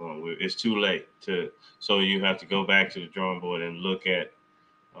this point. It's too late to. So you have to go back to the drawing board and look at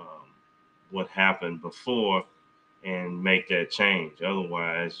what happened before and make that change.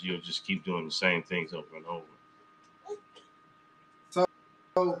 Otherwise, you'll just keep doing the same things over and over. So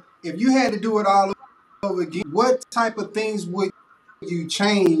if you had to do it all over again, what type of things would you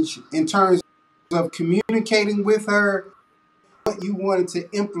change in terms of communicating with her, what you wanted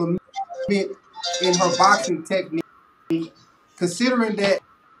to implement in her boxing technique, considering that,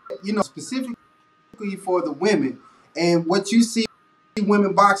 you know, specifically for the women and what you see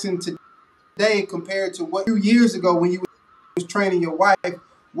women boxing today compared to what 2 years ago when you was training your wife,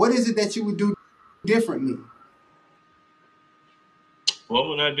 what is it that you would do differently? What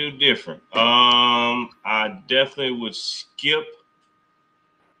would I do different? I definitely would skip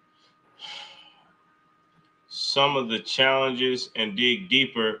some of the challenges and dig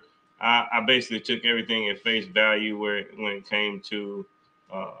deeper. I basically took everything at face value when it came to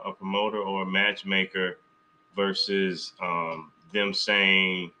a promoter or a matchmaker versus them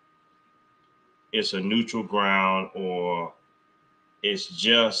saying it's a neutral ground or it's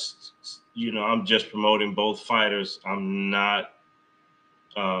just, I'm just promoting both fighters. I'm not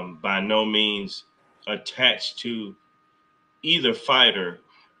by no means attached to either fighter.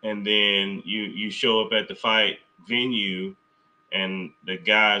 And then you show up at the fight venue and the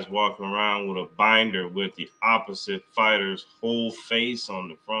guy's walking around with a binder with the opposite fighter's whole face on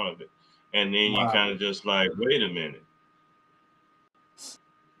the front of it. And then you kind of just like, wait a minute.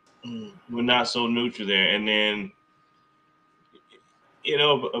 We're not so neutral there. And then,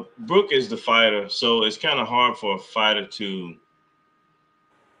 Brooke is the fighter. So it's kind of hard for a fighter to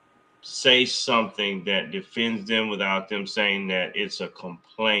say something that defends them without them saying that it's a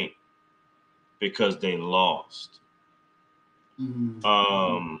complaint because they lost.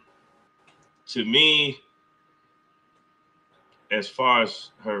 Mm-hmm. To me, as far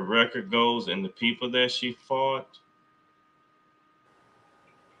as her record goes and the people that she fought,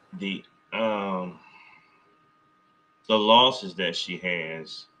 the losses that she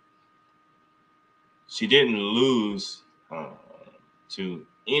has, she didn't lose to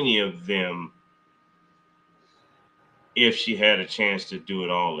any of them if she had a chance to do it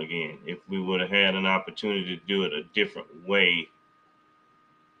all again. If we would have had an opportunity to do it a different way,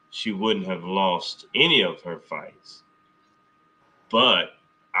 she wouldn't have lost any of her fights. But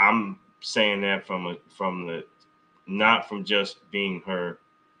I'm saying that from the not from just being her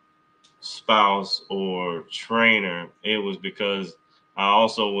spouse or trainer. It was because I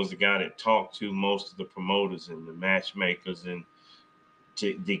also was the guy that talked to most of the promoters and the matchmakers and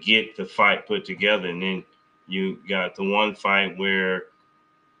to get the fight put together. And then you got the one fight where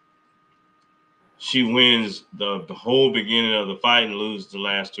she wins the whole beginning of the fight and loses the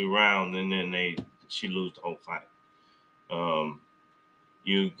last 2 rounds, and then she loses the whole fight.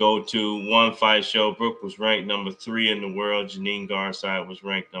 You go to one fight show, Brooke was ranked number 3 in the world. Janine Garside was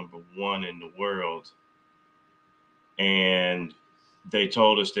ranked number 1 in the world. And they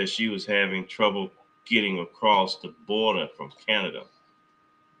told us that she was having trouble getting across the border from Canada.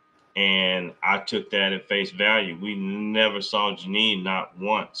 And I took that at face value. We never saw Janine, not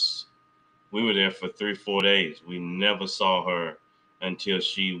once. We were there for 3-4 days. We never saw her until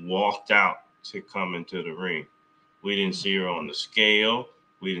she walked out to come into the ring. We didn't see her on the scale.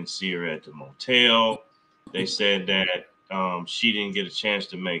 We didn't see her at the motel. They said that she didn't get a chance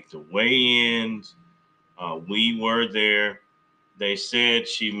to make the weigh-ins. We were there. They said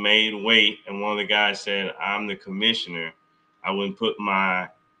she made weight, and one of the guys said, "I'm the commissioner. I wouldn't put my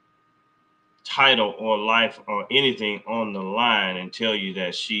title or life or anything on the line and tell you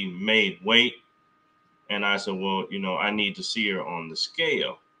that she made weight." And I said, "Well, I need to see her on the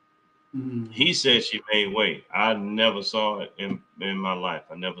scale." Mm-hmm. He said she made weight. I never saw it in my life.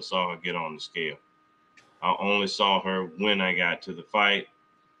 I never saw her get on the scale. I only saw her when I got to the fight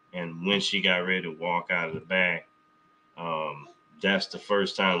and when she got ready to walk out of the bag. That's the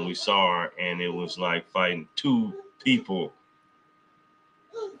first time we saw her, and it was like fighting 2 people.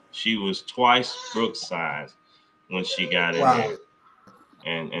 She was twice Brooke's size when she got in there,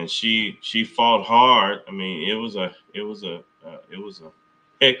 and she fought hard. I mean, it was a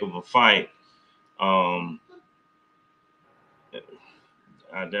heck of a fight.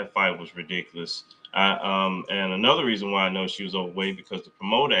 That fight was ridiculous. And another reason why I know she was overweight, because the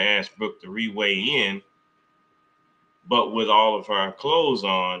promoter asked Brooke to re-weigh in, but with all of her clothes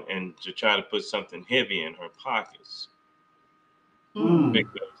on, and to try to put something heavy in her pockets.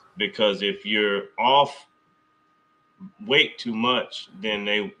 Because if you're off weight too much, then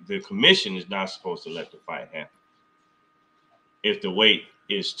the commission is not supposed to let the fight happen if the weight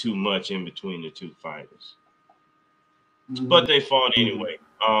is too much in between the 2 fighters. But they fought anyway.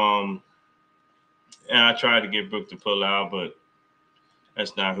 And I tried to get Brooke to pull out, but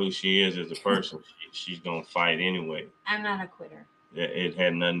that's not who she is as a person. She's gonna fight anyway. I'm not a quitter. It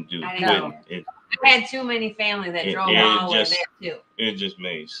had nothing to do with quitting. I had too many family that drove all the way there too. It just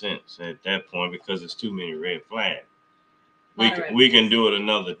made sense at that point because it's too many red flags. We can do it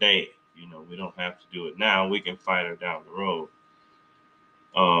another day. We don't have to do it now. We can fight her down the road.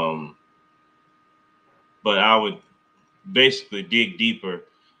 But I would basically dig deeper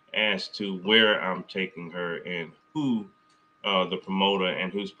as to where I'm taking her and who the promoter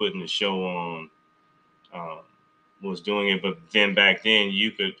and who's putting the show on was doing it. But then back then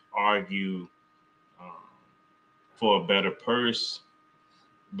you could argue for a better purse,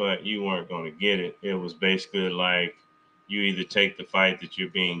 but you weren't going to get it. It was basically like you either take the fight that you're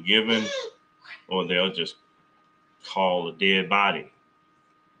being given or they'll just call a dead body.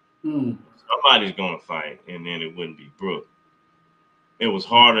 Somebody's going to fight, and then it wouldn't be Brooke. It was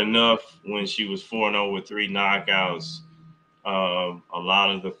hard enough when she was 4-0 with 3 knockouts. A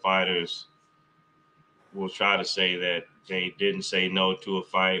lot of the fighters will try to say that they didn't say no to a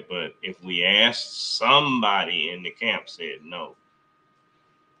fight, but if we asked, somebody in the camp said no.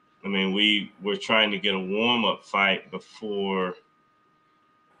 I mean, we were trying to get a warm-up fight before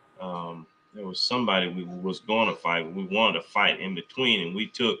there was somebody we was going to fight. We wanted to fight in between, and we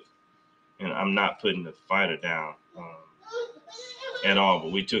took, and I'm not putting the fighter down at all,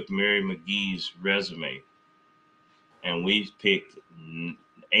 but we took Mary McGee's resume, and we picked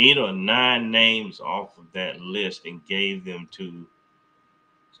 8 or 9 names off of that list and gave them to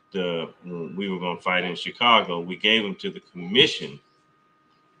when we were going to fight in Chicago. We gave them to the commission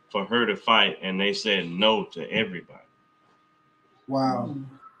for her to fight, and they said no to everybody. Wow.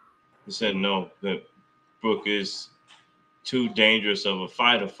 They said no, that Brooke is too dangerous of a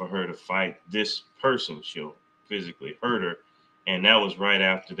fighter for her to fight this person. She'll physically hurt her. And that was right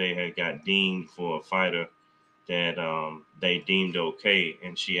after they had got deemed for a fighter that they deemed okay.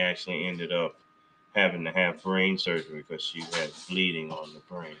 And she actually ended up having to have brain surgery because she had bleeding on the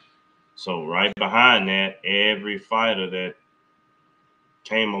brain. So right behind that, every fighter that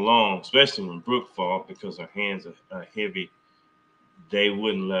came along, especially when Brooke fought, because her hands are heavy, they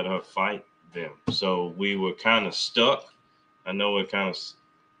wouldn't let her fight them. So we were kind of stuck. I know it kind of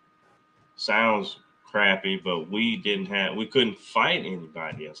sounds crappy, but we couldn't fight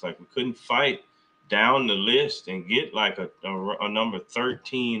anybody else. Like, we couldn't fight down the list and get like a number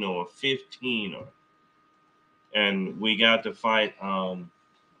 13 or 15 and we got to fight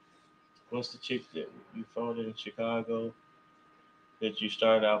what's the chick that you fought in Chicago that you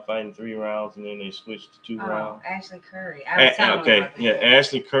started out fighting 3 rounds and then they switched to 2 rounds? Ashley Curry. I was telling Okay, about that. yeah,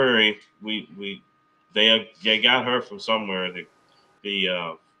 Ashley Curry. They got her from somewhere.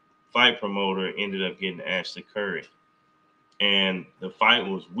 The fight promoter ended up getting Ashley Curry, and the fight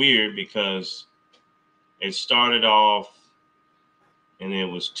was weird because it started off and it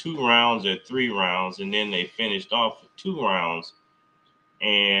was 2 rounds or 3 rounds, and then they finished off with 2 rounds,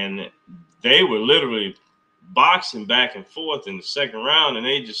 and they were literally boxing back and forth in the second round, and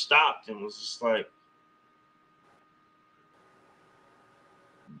they just stopped and was just like,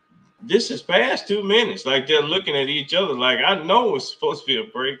 this is past 2 minutes. Like, they're looking at each other like, I know it's supposed to be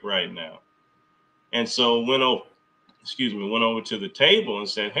a break right now. And so went over to the table and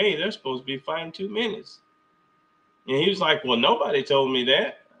said, hey, they're supposed to be fighting 2 minutes. And he was like, well, nobody told me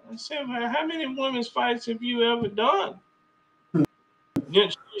that. I said, well, how many women's fights have you ever done? She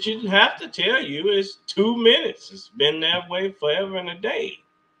didn't have to tell you. It's 2 minutes. It's been that way forever and a day.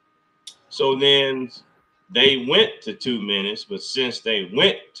 So then they went to 2 minutes, but since they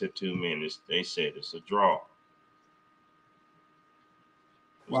went to 2 minutes, they said it's a draw.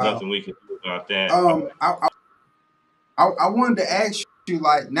 There's nothing we can do about that. I wanted to ask you,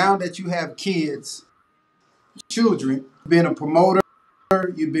 like, now that you have kids, children, you've been a promoter,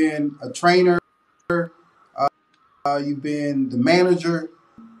 you've been a trainer, you've been the manager.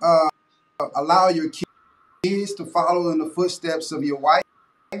 Allow your kids to follow in the footsteps of your wife,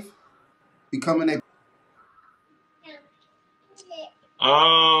 becoming a.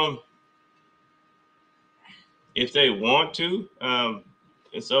 If they want to,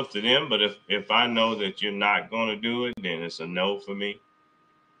 it's up to them. But if I know that you're not going to do it, then it's a no for me.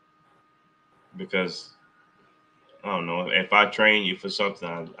 Because I don't know, if I train you for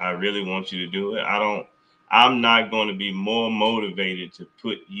something, I really want you to do it. I'm not going to be more motivated to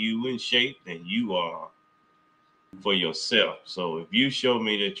put you in shape than you are for yourself. So if you show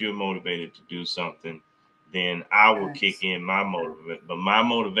me that you're motivated to do something, then I will kick in my motivation. But my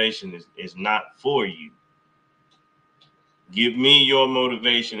motivation is not for you. Give me your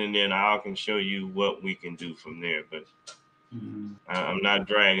motivation, and then I can show you what we can do from there. But I'm not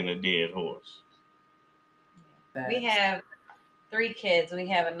dragging a dead horse. We have 3 kids. We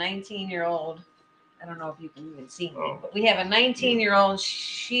have a 19-year-old. I don't know if you can even see me, but we have a 19-year-old.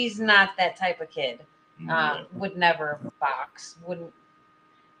 She's not that type of kid. Would never box. Wouldn't.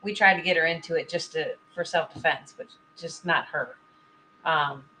 We tried to get her into it just for self-defense, but just not her.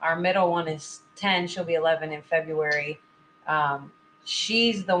 Our middle one is 10. She'll be 11 in February.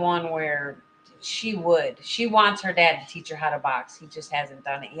 She's the one where she wants her dad to teach her how to box. He just hasn't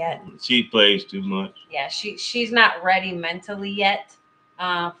done it yet. She plays too much. Yeah, she's not ready mentally yet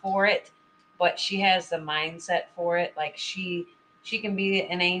for it, but she has the mindset for it. Like, she can be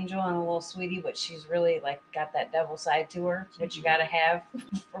an angel and a little sweetie, but she's really like got that devil side to her, which you got to have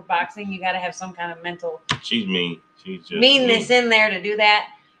for boxing. You got to have some kind of mental. She's mean. She's just meanness in there to do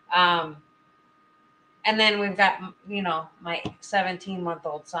that. And then we've got, my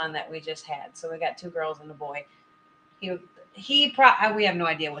 17-month-old son that we just had. So we got 2 girls and a boy. We have no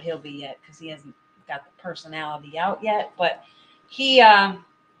idea what he'll be yet because he hasn't got the personality out yet. But he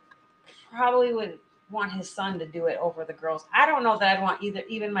probably would want his son to do it over the girls. I don't know that I'd want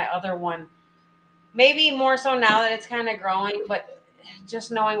even my other one. Maybe more so now that it's kind of growing. But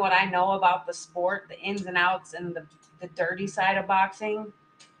just knowing what I know about the sport, the ins and outs, and the dirty side of boxing,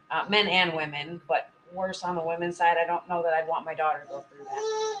 men and women, but worse on the women's side, I don't know that I'd want my daughter to go through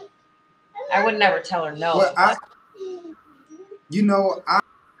that. I would never tell her no. Well,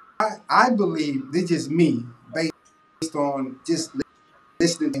 I believe this is me based on just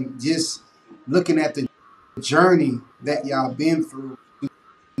listening and just looking at the journey that y'all been through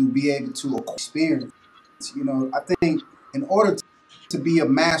to be able to experience. I think in order to be a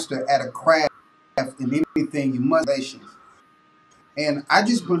master at a craft in anything, you must have patience. And I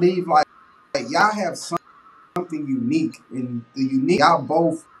just believe like y'all have something unique, and the unique y'all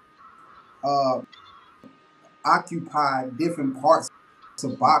both occupy different parts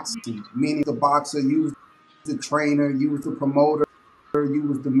of boxing. Meaning the boxer, you was the trainer, you was the promoter, you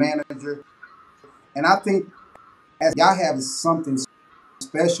was the manager. And I think as y'all have something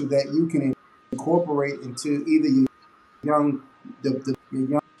special that you can incorporate into either your young the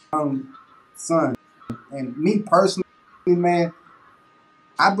your young son. And me personally, man,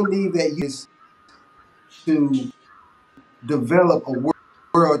 I believe that you is to develop a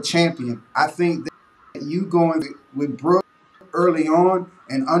world champion. I think that you going with Brooke early on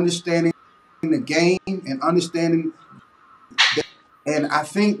and understanding the game and understanding that, and I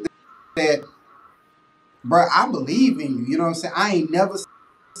think that, bro, I believe in you. You know what I'm saying? I ain't never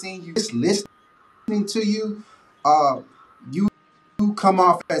seen you just listening to you. Uh, you come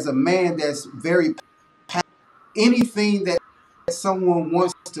off as a man that's very anything that someone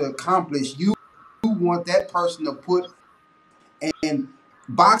wants to accomplish, you want that person to put, and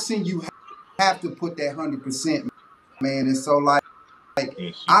boxing, you have to put that 100%, man. And so, like, Yes,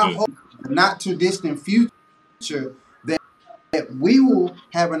 you I do. hope not too distant future that we will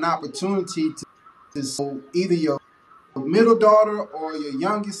have an opportunity to so either your middle daughter or your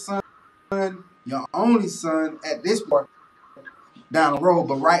youngest son, your only son at this point down the road.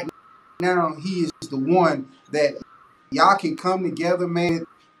 But right now, he is the one that y'all can come together, man.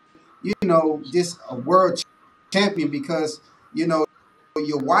 You know, just a world champion because, you know,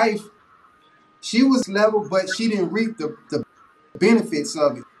 your wife, she was level, but she didn't reap the benefits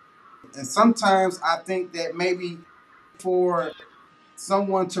of it. And sometimes I think that maybe for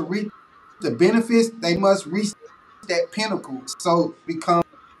someone to reap the benefits, they must reach that pinnacle. So become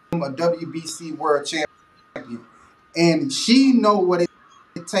a WBC world champion. And she know what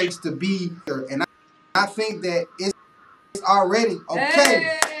it takes to be her. And I think that it's already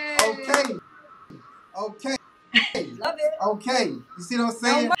okay. Hey! Okay. Okay. Love it. Okay. You see what I'm No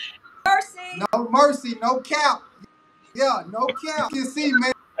saying? mercy. No mercy, no cap. Yeah, no cap. You can see,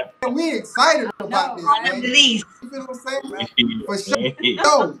 man, we excited about No, this, All right? of man. these. You feel what I'm saying, man? Yeah, For man.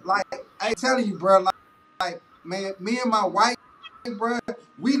 sure. Like, I ain't telling you, bro. Like, man, me and my wife, bro,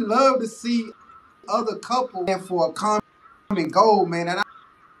 we love to see other couples man, for a common goal, man. And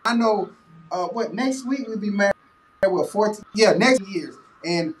I know, what, next week we'll be married, what, 14? Yeah, next years.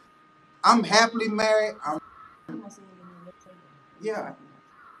 And I'm happily married. Yeah.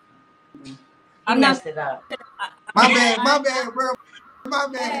 He I'm not. messed it up. My bad, bro. My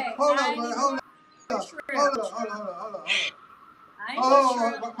bad. Hey, Hold I up, ain't bro. even Hold gonna up. trip. Hold up. Hold up. Hold up. Hold up. I ain't gonna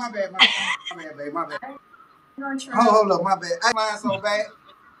Oh, trip. my bad, babe. My bad. I ain't gonna trip. Hold up, my bad. I ain't lying so bad.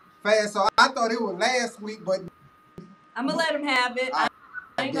 Fast. So I thought it was last week, but I'm gonna let him have it. I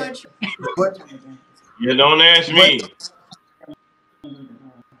ain't gonna trip. but You don't ask me.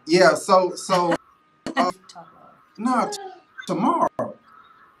 yeah. So no, tomorrow.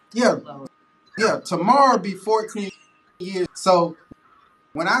 Yeah, tomorrow be 14 years. So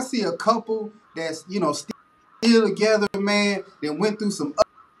when I see a couple that's still together, man, that went through some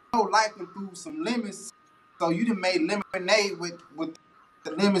life and through some lemons. So you done made lemonade with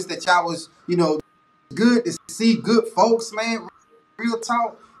the lemons that y'all was good to see good folks, man. Real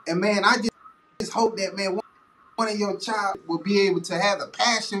talk, and man, I just hope that man one of your child will be able to have a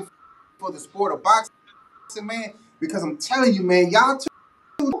passion for the sport of boxing, man. Because I'm telling you, man, y'all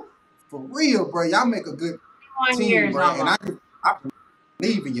two for real, bro. Y'all make a good 21 team, years bro, and almost. I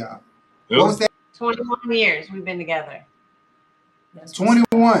believe in y'all. Who? What was that? 21 years we've been together. That's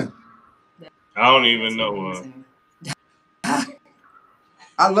 21. I don't even know.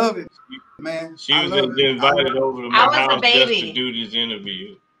 I love it, man. She I was love it. I invited love it. over to I my was a house just to baby. do this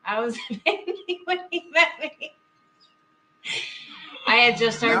interview. I was a baby when he met me. I had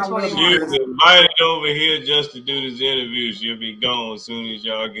just turned Man, I love it, 21. She Chris. was invited over here just to do this interview. She'll be gone as soon as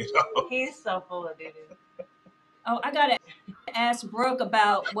y'all get off. He's so full of doo doo. Oh, I gotta ask Brooke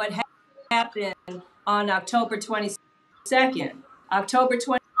about what happened on October 22nd. October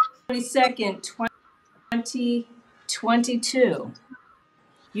 22nd, 2022.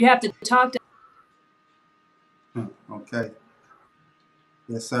 You have to talk to. Okay.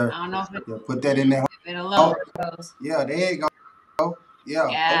 Yes, sir. I don't know if Yeah, put that in there. it'll Oh, load. yeah, there you go. Yeah,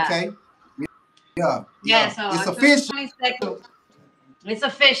 Yeah. okay. Yeah, Yeah, yeah. so It's October official. 22nd. It's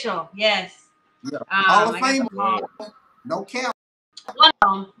official. Yes. Yeah. Hall of I got Fame. the call. No cap. One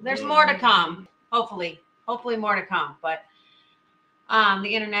of them. There's more to come. Hopefully more to come. But the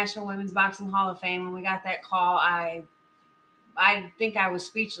International Women's Boxing Hall of Fame. When we got that call, I think I was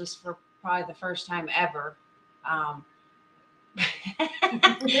speechless for probably the first time ever.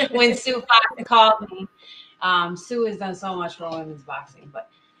 When Sue Fox called me. Sue has done so much for women's boxing, but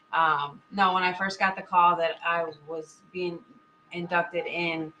no, when I first got the call that I was being inducted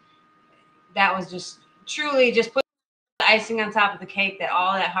in, that was just truly just put the icing on top of the cake. That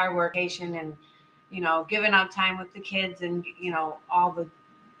all that hard work and giving up time with the kids and all the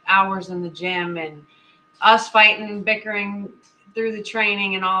hours in the gym and us fighting, bickering through the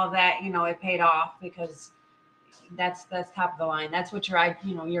training and all of that, it paid off because that's top of the line. That's what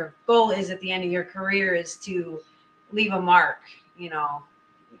your goal is at the end of your career, is to leave a mark,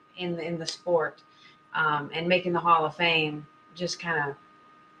 in the sport, and making the Hall of Fame just kind of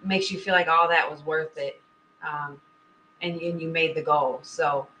makes you feel like all that was worth it, and you made the goal.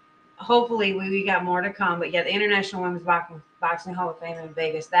 So hopefully we got more to come. But yeah, the International Women's Boxing Hall of Fame in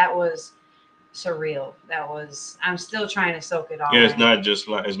Vegas, that was surreal. I'm still trying to soak it all Yeah, in.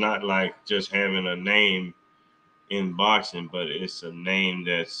 it's not like just having a name in boxing, but it's a name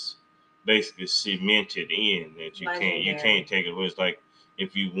that's basically cemented in that you can't take it away. It's like,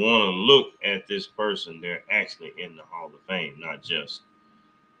 if you want to look at this person, they're actually in the Hall of Fame, not just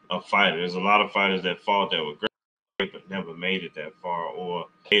a fighter. There's a lot of fighters that fought that were great but never made it that far or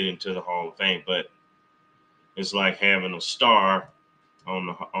made it into the Hall of Fame. But it's like having a star on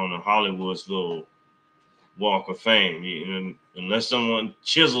the Hollywood's little Walk of Fame. Unless someone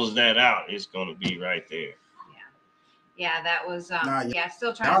chisels that out, it's going to be right there. Yeah, that was Nah,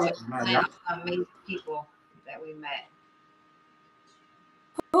 still trying to nah, take amazing people that we met.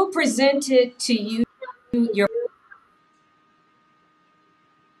 Who presented to you your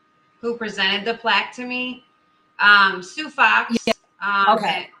Who presented the plaque to me? Sue Fox.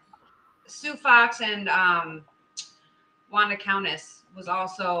 Okay. Sue Fox and Wanda Countess was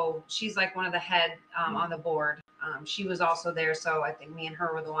also, she's like one of the head on the board. She was also there. So I think me and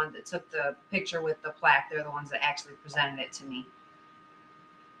her were the ones that took the picture with the plaque. They're the ones that actually presented it to me.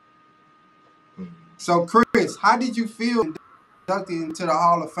 So Chris, how did you feel inducted into the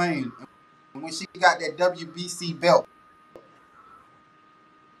Hall of Fame when she got that WBC belt?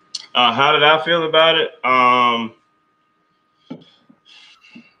 How did I feel about it? I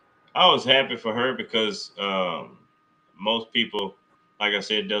was happy for her because most people, like I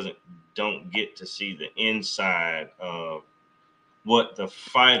said, don't get to see the inside of what the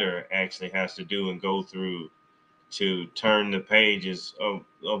fighter actually has to do and go through to turn the pages of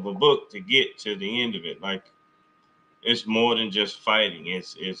a book to get to the end of it. Like, it's more than just fighting.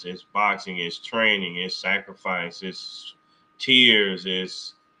 It's boxing, it's training, it's sacrifice, it's tears,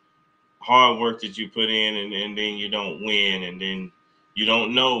 it's hard work that you put in, and then you don't win, and then you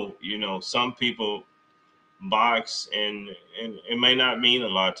don't know. Some people box and it may not mean a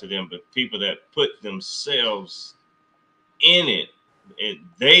lot to them, but people that put themselves in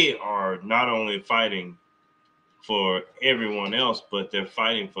they are not only fighting for everyone else, but they're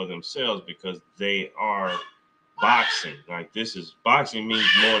fighting for themselves because they are boxing. Like, boxing means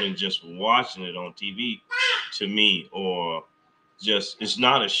more than just watching it on TV to me, or just, it's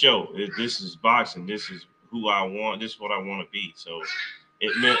not a show. This is boxing. This is who I want. This is what I want to be. So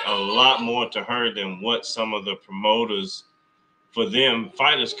it meant a lot more to her than what some of the promoters, for them,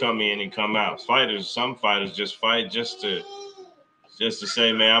 fighters come in and come out. Some fighters just fight just to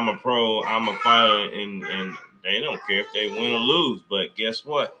say, man, I'm a pro, I'm a fighter, and they don't care if they win or lose. But guess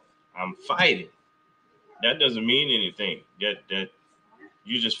what? I'm fighting. That doesn't mean anything. That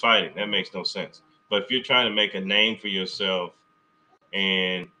you're just fighting. That makes no sense. But if you're trying to make a name for yourself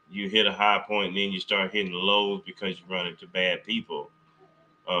and you hit a high point and then you start hitting lows because you run into bad people,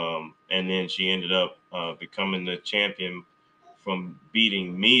 and then she ended up becoming the champion from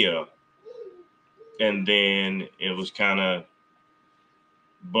beating Mia, and then it was kind of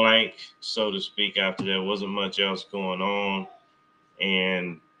blank, so to speak. After there wasn't much else going on,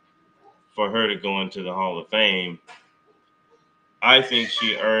 and for her to go into the Hall of Fame, I think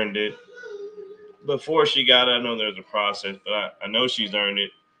she earned it. Before she got it, I know there's a process, but I know she's earned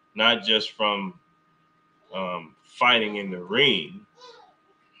it, not just from fighting in the ring,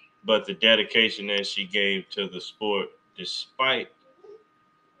 but the dedication that she gave to the sport, despite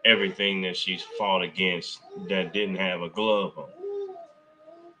everything that she's fought against that didn't have a glove on.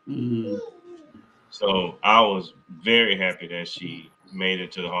 Mm-hmm. So I was very happy that she made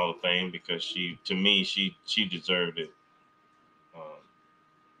it to the Hall of Fame because she deserved it.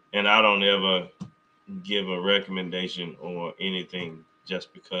 And I don't ever give a recommendation or anything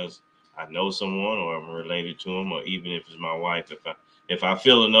just because I know someone or I'm related to them, or even if it's my wife. If I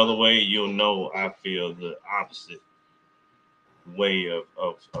feel another way, you'll know I feel the opposite way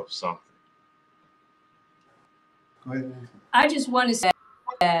of something. Go ahead. I just want to say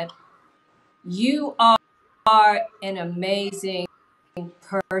that you are an amazing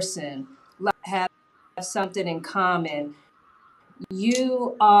person. Have something in common.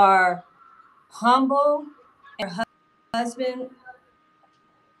 You are humble, and your husband,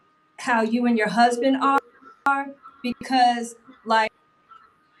 how you and your husband are, because like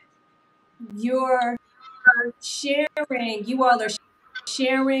you're sharing, you all are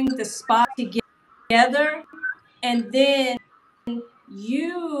sharing the spot together, and then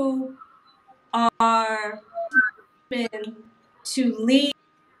you are women to lead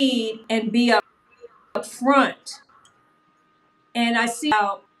and be up front. And I see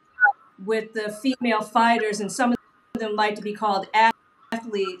out with the female fighters, and some of them like to be called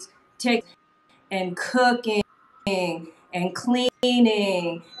athletes, take and cooking and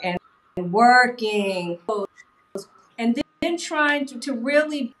cleaning and working, and then trying to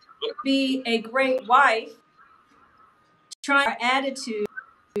really be a great wife, trying our attitude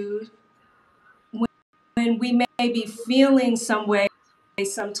when we may be feeling some way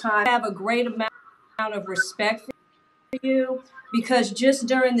sometimes. I have a great amount of respect for you, because just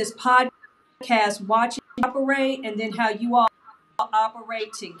during this podcast, watching you operate and then how you all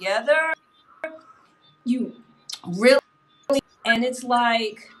operate together, you really, and it's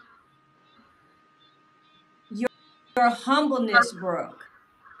like your humbleness, Brooke,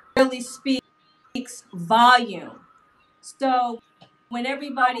 really speaks volume. So when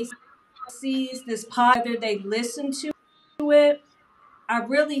everybody sees this podcast, they listen to it, I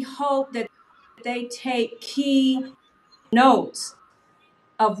really hope that they take key notes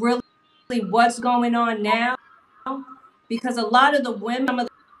of really what's going on now, because a lot of the women, some of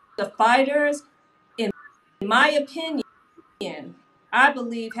the fighters, in my opinion, I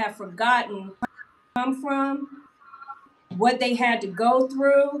believe have forgotten come from, what they had to go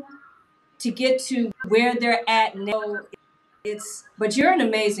through to get to where they're at now. But you're an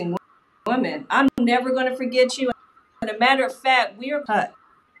amazing woman. I'm never going to forget you. And a matter of fact, we are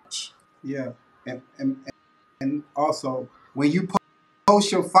touch. Yeah, and also when you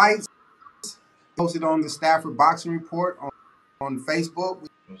post your fights, post it on the Stafford Boxing Report on Facebook.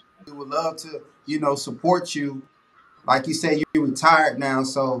 We would love to support you. Like you said, you're retired now,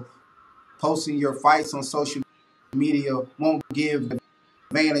 so posting your fights on social media won't give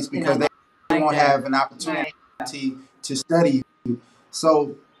advantage because they won't have an opportunity to study you.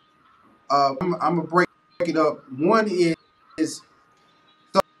 So I'm gonna break it up. One is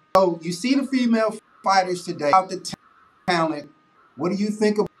so you see the female fighters today, about the talent. What do you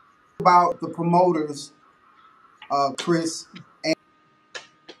think about the promoters, Chris? And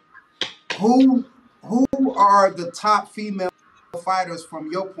who are the top female fighters from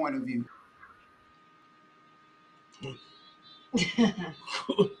your point of view?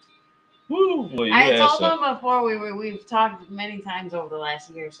 Woo, boy, I told them before we've talked many times over the last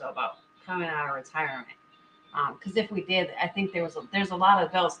year or so about coming out of retirement. Because if we did, I think there's a lot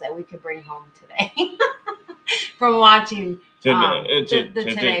of belts that we could bring home today from watching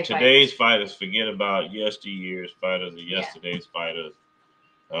today's fighters. Forget about yesteryear's fighters or yesterday's fighters.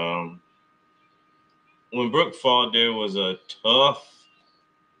 When Brooke fought, there was a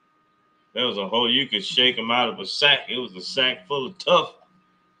whole, you could shake them out of a sack. It was a sack full of tough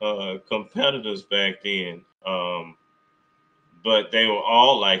competitors back then. But they were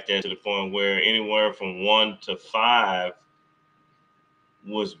all like that, to the point where anywhere from 1 to 5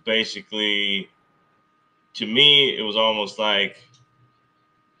 was basically, to me, it was almost like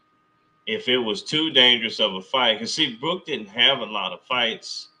if it was too dangerous of a fight. Because, see, Brooke didn't have a lot of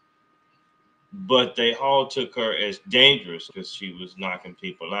fights, but they all took her as dangerous because she was knocking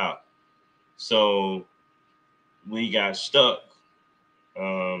people out. So we got stuck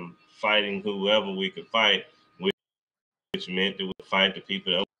fighting whoever we could fight, which meant that we would fight the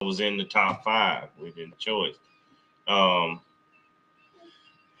people that was in the top 5 within choice.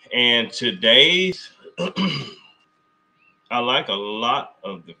 And today's, I like a lot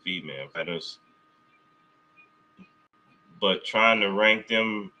of the female fighters, but trying to rank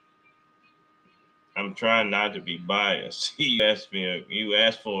them, I'm trying not to be biased. You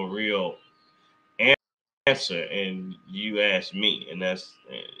asked for a real answer, and you asked me, and that's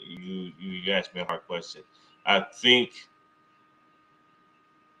you asked me a hard question. I think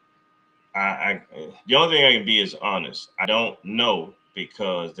the only thing I can be is honest. I don't know,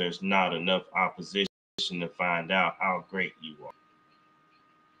 because there's not enough opposition to find out how great you are.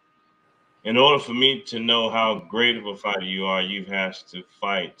 In order for me to know how great of a fighter you are, you have to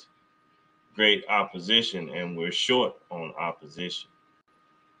fight great opposition, and we're short on opposition.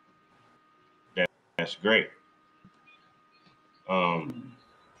 That's great.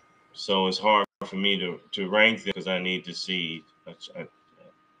 So it's hard for me to rank them, because I need to see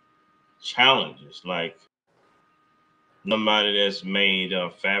challenges, like somebody that's made or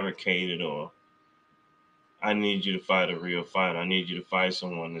fabricated, or I need you to fight a real fighter. I need you to fight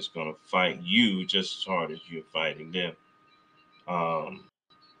someone that's going to fight you just as hard as you're fighting them.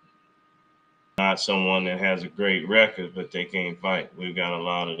 Not someone that has a great record, but they can't fight. We've got a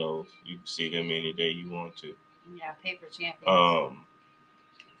lot of those. You can see them any day you want to. Yeah, paper champions.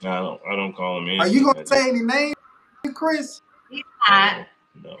 I don't call them anything. Are you gonna say any names, Chris? He's not.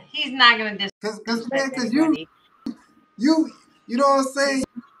 No. He's not gonna Because you know what I'm saying?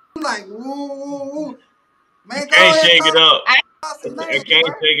 You like, woo. Man, go Can't ahead and shake it up. call some I names, can't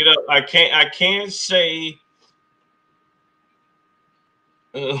bro. shake it up. I can't say.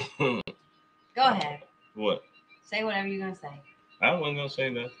 Go ahead. What? Say whatever you're gonna say. I wasn't gonna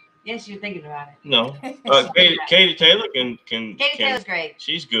say that. Yes, you're thinking about it. No. Katie Taylor can. Katie Taylor's great.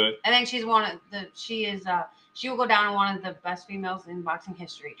 She's good. I think she's one of the. She will go down as one of the best females in boxing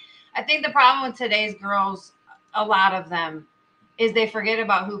history. I think the problem with today's girls, a lot of them, is they forget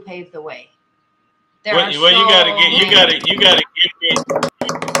about who paved the way. You gotta give me.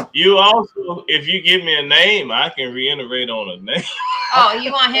 You also, if you give me a name, I can reiterate on a name. Oh,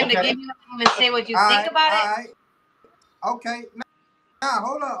 you want him to give you a name and say what you think about it? All right. Okay. Now,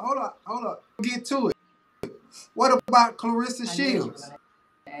 hold up. Get to it. What about Claressa Shields?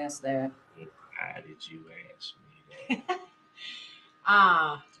 Ask that. How did you ask me that?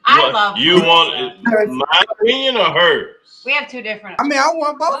 I love you Claressa. want my opinion or hers? We have two different. I mean, I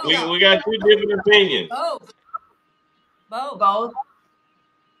want both. We got two different opinions. Both.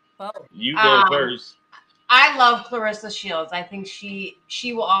 You go first. I love Claressa Shields. I think she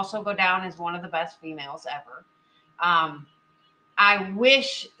will also go down as one of the best females ever. I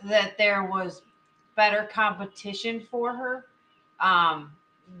wish that there was better competition for her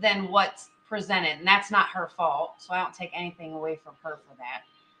than what's presented. And that's not her fault. So I don't take anything away from her for that.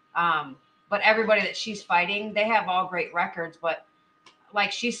 But everybody that she's fighting, they have all great records. But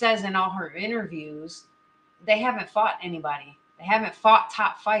like she says in all her interviews, they haven't fought anybody. They haven't fought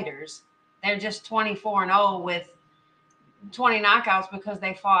top fighters. They're just 24-0 with 20 knockouts because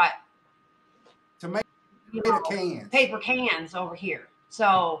they fought paper cans over here.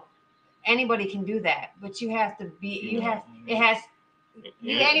 So anybody can do that, but you have to be.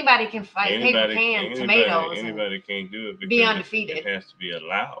 Anybody can fight paper cans, tomatoes. Anybody can't do it because be undefeated. It has to be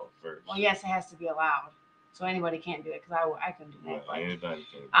allowed first. Well, yes, it has to be allowed. So anybody can't do it because I couldn't do that. Well, anybody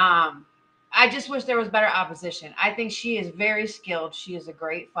can. I just wish there was better opposition. I think she is very skilled. She is a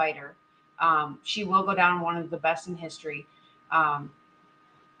great fighter. She will go down one of the best in history. I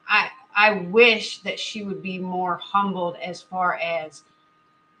wish that she would be more humbled as far as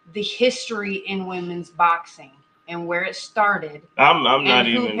the history in women's boxing and where it started. I'm not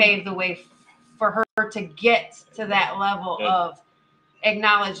even. Who paved the way for her to get to that level of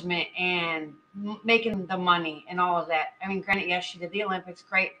acknowledgement and making the money and all of that. I mean, granted, yes, she did the Olympics.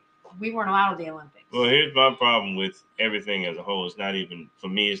 Great. We weren't allowed the Olympics. Well, here's my problem with everything as a whole. It's not even, for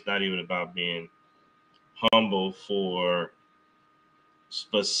me, it's not even about being humble for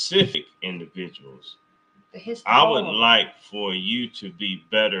specific individuals. I would like for you to be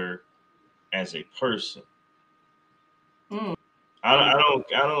better as a person. I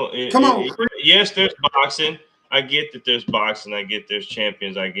don't. Come on. Yes, there's boxing. I get that there's boxing. I get there's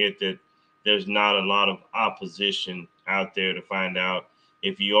champions. I get that there's not a lot of opposition out there to find out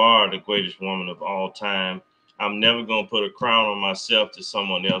if you are the greatest woman of all time. I'm never going to put a crown on myself that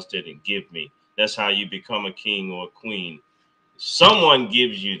someone else didn't give me. That's how you become a king or a queen. Someone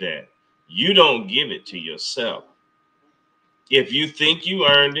gives you that. You don't give it to yourself. If you think you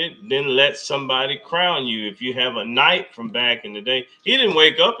earned it, then let somebody crown you. If you have a knight from back in the day, he didn't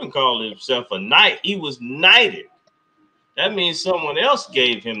wake up and call himself a knight. He was knighted. That means someone else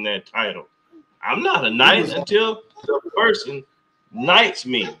gave him that title. I'm not a knight until the person knights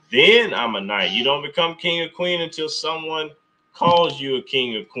me. Then I'm a knight. You don't become king or queen until someone calls you a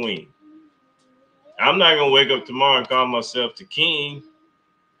king or queen. I'm not going to wake up tomorrow and call myself the king.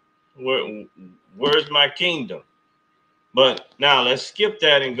 Where's my kingdom? But now let's skip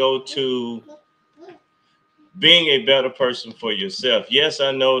that and go to being a better person for yourself. Yes,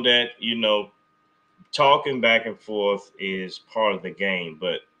 I know that, talking back and forth is part of the game,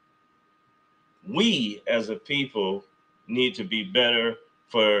 but we as a people need to be better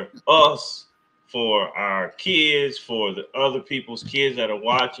for us, for our kids, for the other people's kids that are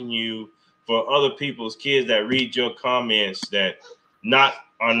watching you, for other people's kids that read your comments that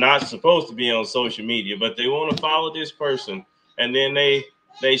are not supposed to be on social media, but they want to follow this person, and then they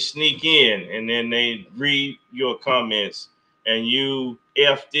sneak in and then they read your comments and you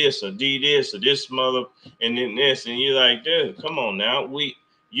F this or D this or this mother and then this, and you're like, dude, come on now.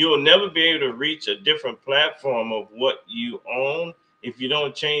 You'll never be able to reach a different platform of what you own if you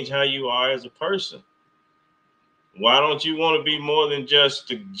don't change how you are as a person. Why don't you want to be more than just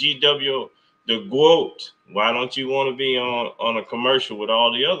the GW, the GWOAT? Why don't you want to be on a commercial with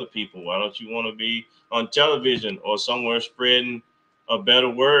all the other people? Why don't you want to be on television or somewhere spreading a better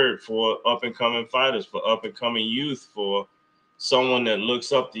word for up-and-coming fighters, for up-and-coming youth, for someone that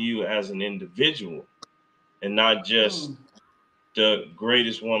looks up to you as an individual and not just the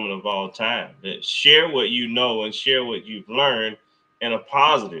greatest woman of all time. That share what you know and share what you've learned in a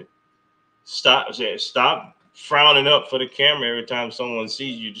positive. Stop frowning up for the camera every time someone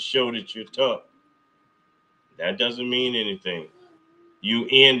sees you to show that you're tough. That doesn't mean anything. You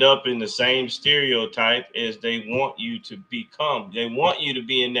end up in the same stereotype as they want you to become. They want you to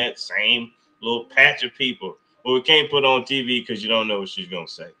be in that same little patch of people. Well, we can't put on TV because you don't know what she's going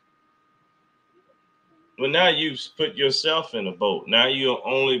to say. Well, now you've put yourself in a boat. Now you'll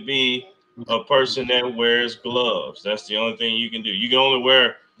only be a person that wears gloves. That's the only thing you can do. You can only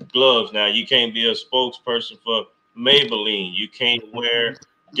wear gloves now. You can't be a spokesperson for Maybelline. You can't wear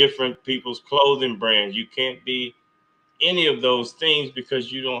different people's clothing brands. You can't be any of those things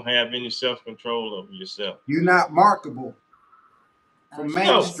because you don't have any self-control over yourself. You're not marketable for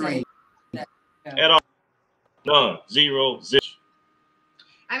mainstream at all. None. Zero. Zilch.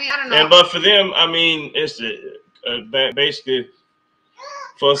 I mean, I don't know. But for them, I mean, it's basically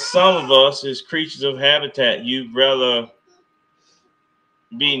for some of us, it's creatures of habitat. You'd rather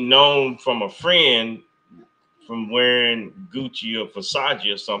be known from a friend from wearing Gucci or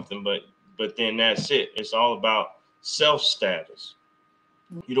Versace or something, but then that's it. It's all about self-status.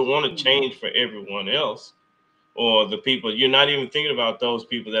 You don't want to change for everyone else or the people. You're not even thinking about those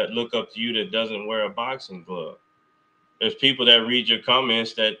people that look up to you that doesn't wear a boxing glove. There's people that read your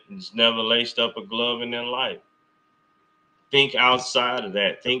comments that never laced up a glove in their life. Think outside of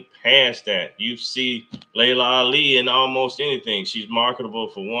that. Think past that. You see Layla Ali in almost anything. She's marketable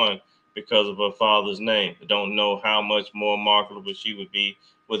for one because of her father's name. I don't know how much more marketable she would be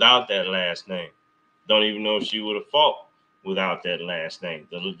without that last name. Don't even know if she would have fought without that last name.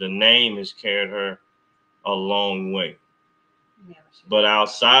 The name has carried her a long way. But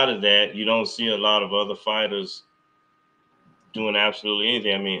outside of that, you don't see a lot of other fighters doing absolutely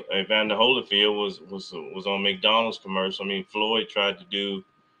anything. I mean, Evander Holyfield was on McDonald's commercial. I mean, Floyd tried to do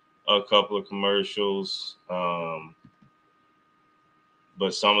a couple of commercials, but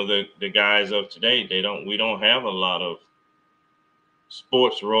some of the guys of today, we don't have a lot of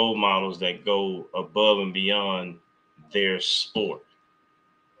sports role models that go above and beyond their sport.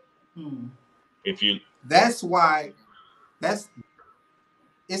 If you, that's why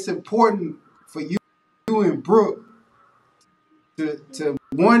it's important for you and Brooke to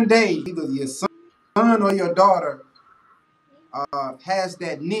one day, either your son or your daughter has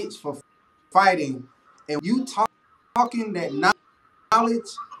that niche for fighting, and you talking that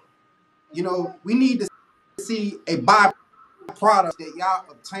knowledge, you know, we need to see a byproduct that y'all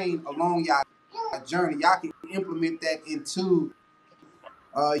obtain along y'all journey. Y'all can implement that into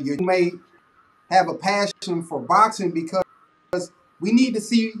you may have a passion for boxing because we need to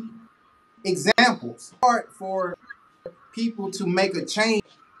see examples. Hard for people to make a change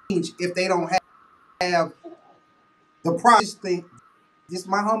if they don't have the process thing. Just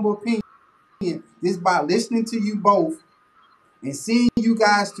my humble opinion. Just by listening to you both and seeing you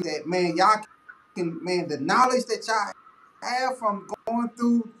guys do that, man, y'all can, man, the knowledge that y'all have from going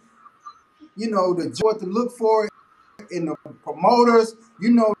through, you know, what to look for in the promoters,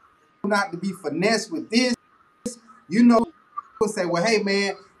 you know, not to be finessed with this, you know, say, well, hey,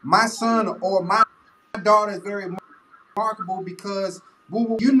 man, my son or my daughter is very remarkable because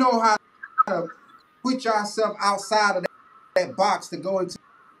you know how to put yourself outside of that box to go into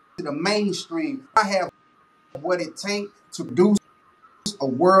the mainstream. I have what it takes to produce a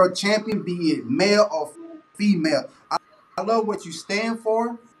world champion, be it male or female. I love what you stand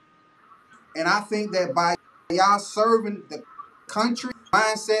for, and I think that by y'all serving the country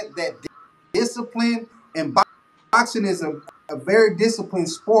mindset, that discipline, and boxing is a very disciplined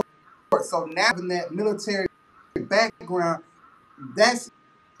sport. So now having that military background, that's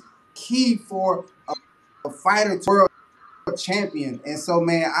key for a fighter to world champion. And so,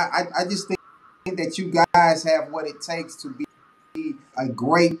 man, I just think that you guys have what it takes to be a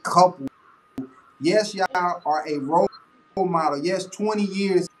great couple. Yes, y'all are a role model. Yes, 20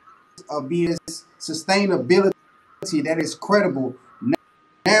 years of being sustainability that is credible.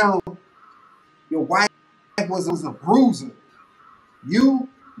 Now, your wife was a bruiser. You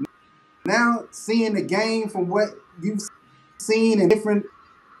now seeing the game from what you've seen and different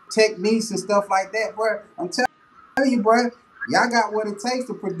techniques and stuff like that, bro. I'm telling you, bro, y'all got what it takes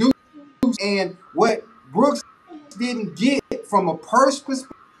to produce. And what Brooks didn't get from a purse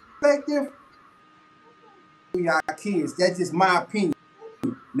perspective, y'all kids. That's just my opinion.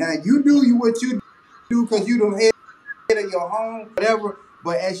 Now you do what you do because you don't head of your home, whatever.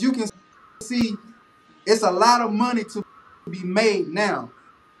 But as you can see, it's a lot of money to be made now.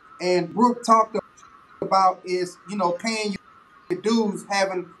 And Brooke talked about is, you know, paying your dues,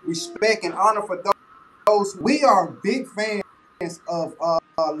 having respect and honor for those. We are big fans of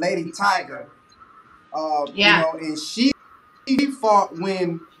Lady Tiger. You Yeah. know, and she fought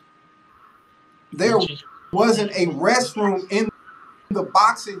when there wasn't a restroom in the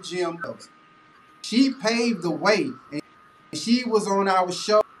boxing gym. She paved the way, and she was on our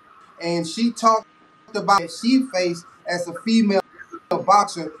show, and she talked about what she faced as a female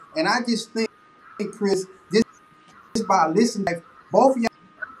boxer. And I just think, Chris, just by listening, both of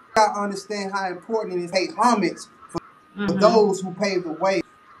y'all understand how important it is to pay homage for those who paved the way.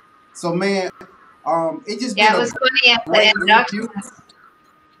 So, man, it just Yeah, been it a was funny at the great inductions. interview.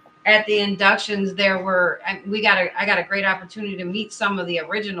 At the inductions, I got a great opportunity to meet some of the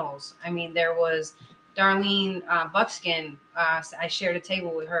originals. I mean, there was Darlene Buckskin. I shared a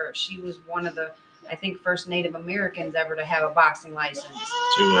table with her. She was one of the, I think, first Native Americans ever to have a boxing license.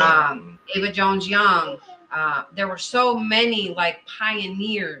 Ava Jones Young. There were so many like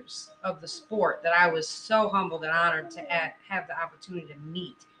pioneers of the sport that I was so humbled and honored to have the opportunity to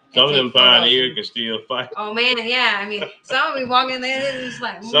meet. Some of them pioneers can still fight. Oh man, yeah. I mean, some of me walking in there, it's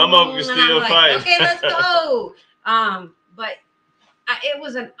like some of them can still fight. Okay, let's go. But it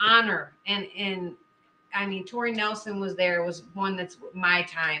was an honor, and I mean, Tori Nelson was there. It was one that's my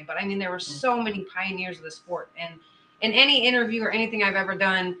time, but I mean, there were so many pioneers of the sport, and in any interview or anything I've ever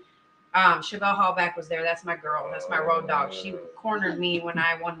done, Chevelle Hallback was there. That's my girl. That's my road dog. She cornered me when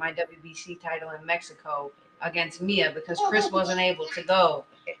I won my WBC title in Mexico against Mia because Chris wasn't able to go.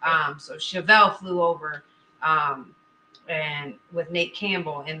 So Chevelle flew over and with Nate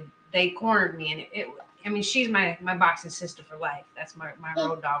Campbell, and they cornered me. And I mean, she's my boxing sister for life. That's my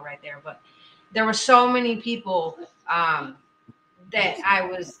road dog right there. But there were so many people that I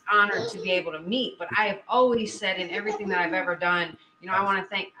was honored to be able to meet. But I have always said in everything that I've ever done, you know,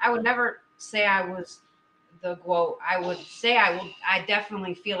 I would never say I was the GOAT. I would say I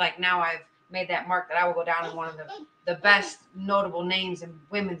definitely feel like now I've made that mark that I will go down in one of the best notable names in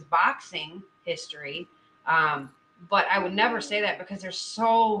women's boxing history. But I would never say that because there's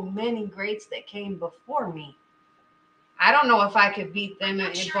so many greats that came before me. I don't know if I could beat them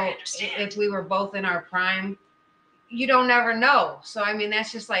if we were both in our prime. You don't never know. So, I mean,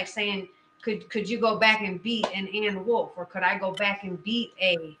 that's just like saying, could you go back and beat an Ann Wolf, or could I go back and beat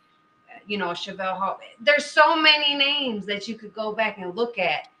a Chevelle Hall? There's so many names that you could go back and look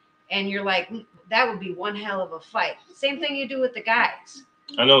at, and you're like, that would be one hell of a fight. Same thing you do with the guys.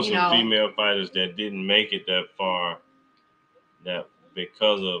 I know some female fighters that didn't make it that far, that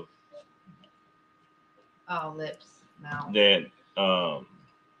because of lips. No. That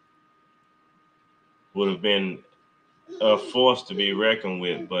would have been a force to be reckoned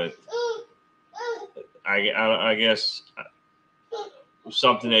with, but I guess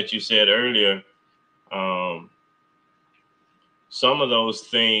something that you said earlier, some of those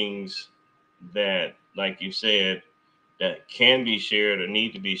things that, like you said, that can be shared or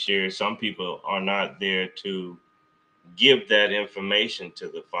need to be shared, some people are not there to give that information to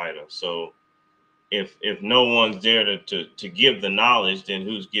the fighter. So if no one's there to give the knowledge, then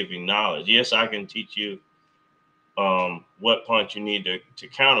who's giving knowledge? Yes, I can teach you what punch you need to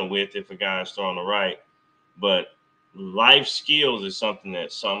counter with if a guy is throwing the right, but life skills is something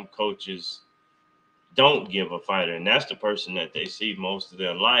that some coaches don't give a fighter, and that's the person that they see most of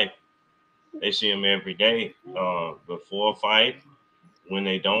their life. They see them every day before a fight. When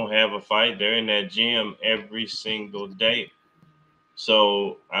they don't have a fight, they're in that gym every single day.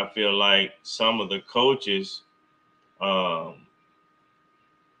 So I feel like some of the coaches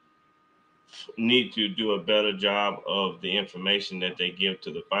need to do a better job of the information that they give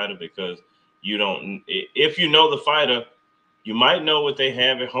to the fighter, because if you know the fighter, you might know what they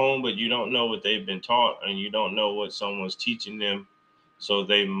have at home, but you don't know what they've been taught, and you don't know what someone's teaching them. So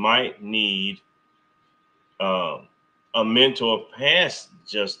they might need a mentor past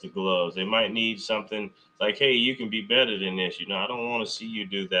just the gloves. They might need something like, hey, you can be better than this. I don't want to see you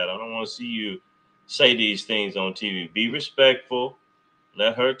do that. I don't want to see you say these things on TV. Be respectful.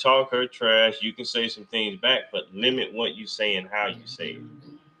 Let her talk her trash. You can say some things back, but limit what you say and how you say it.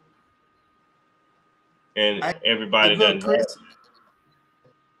 And everybody doesn't.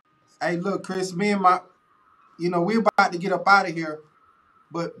 Hey, look, Chris, me and we're about to get up out of here,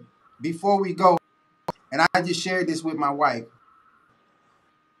 but before we go, and I just shared this with my wife,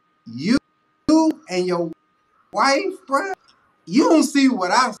 you and your wife, bruh, you don't see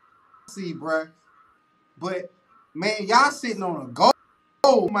what I see, bruh. But, man, y'all sitting on a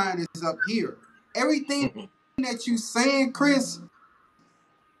gold mine is up here. Everything that you saying, Chris,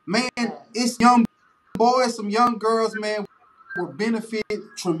 man, it's young boys, some young girls, man, will benefit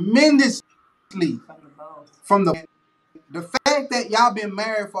tremendously from the fact that y'all been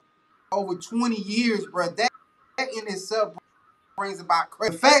married for over 20 years, bro. That in itself, brings about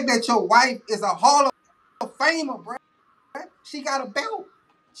credit. The fact that your wife is a Hall of Famer, bro. She got a belt.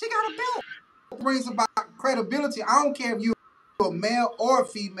 She got a belt. It brings about credibility. I don't care if you're a male or a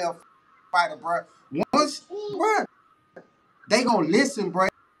female fighter, bro. Once, bro, they gonna listen, bro.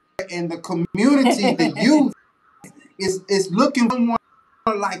 And the community, the youth, is looking for someone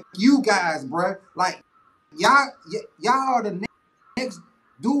like you guys, bro. Like y'all are the next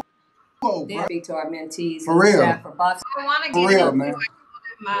duo, bro. Speak to our mentees For and real. staff for boxing. I want to For get real, into man.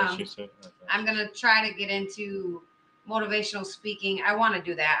 What she said. I'm going to try to get into motivational speaking. I want to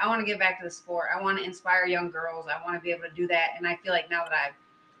do that. I want to get back to the sport. I want to inspire young girls. I want to be able to do that. And I feel like now that I've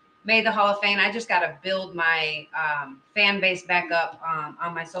made the Hall of Fame, I just got to build my fan base back up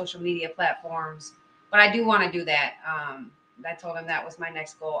on my social media platforms. But I do want to do that. I told him that was my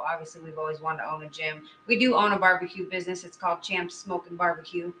next goal. Obviously, we've always wanted to own a gym. We do own a barbecue business. It's called Champs Smoking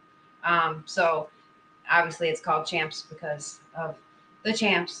Barbecue. So obviously it's called Champs because of the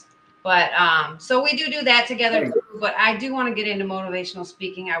champs. But so we do that together too. But I do want to get into motivational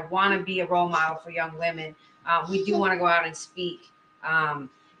speaking. I want to be a role model for young women. We do want to go out and speak,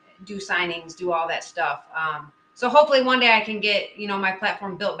 do signings, do all that stuff. So hopefully one day I can get, my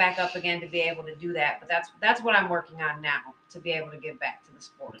platform built back up again to be able to do that. But that's what I'm working on now, to be able to get back to the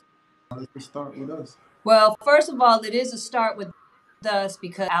sport. Let's start with us. Well, first of all, it is a start with us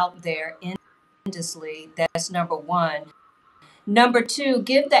because out there industry. That's number one. Number two,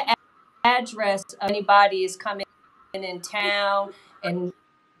 give the address of anybody is coming in town and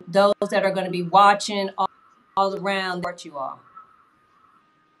those that are going to be watching all around what you all.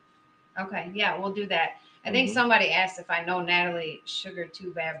 Okay, yeah, we'll do that. I think somebody asked if I know Natalie Sugar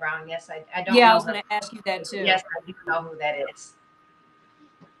Too Bad Brown. Yes, I don't know. Yeah, I was going to ask you that too. Yes, I do know who that is.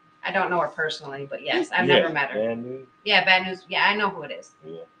 I don't know her personally, but yes, I've never met her. Bad News. Yeah, Bad News. Yeah, I know who it is.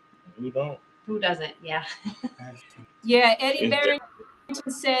 Yeah. Who don't? Who doesn't? Yeah. Yeah, Eddie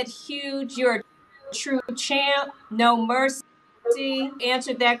Barrington said, "Huge, you're a true champ. No mercy."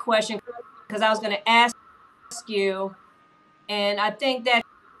 Answered that question because I was going to ask you, and I think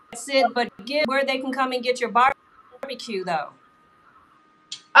that's it. But give where they can come and get your barbecue, though.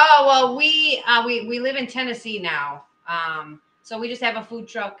 Oh well, we live in Tennessee now. So we just have a food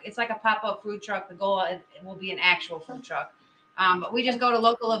truck. It's like a pop-up food truck. The goal it will be an actual food truck. But we just go to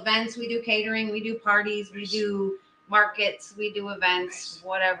local events. We do catering. We do parties. We do markets. We do events.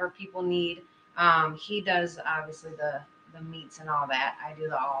 Whatever people need. He does obviously the meats and all that. I do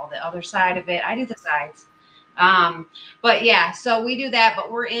all the other side of it. I do the sides. But yeah, so we do that.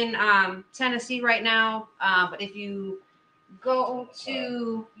 But we're in Tennessee right now. But if you go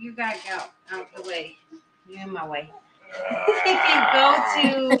to, you gotta go out the way. You're in my way. If you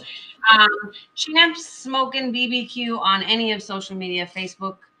go to Champs Smoking BBQ on any of social media,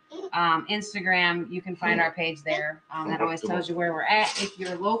 Facebook, Instagram, you can find our page there. That always tells you where we're at if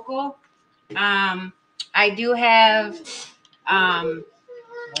you're local. I do have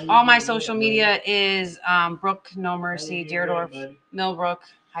all my social media is Brooke No Mercy Deerdorf Millbrook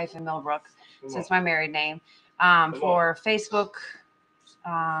 -Millbrook. So it's my married name. For Facebook,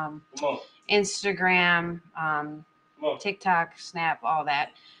 Instagram, TikTok, Snap, all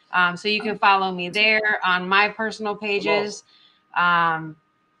that. So you can follow me there on my personal pages.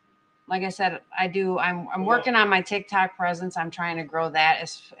 Like I said, I'm working on my TikTok presence. I'm trying to grow that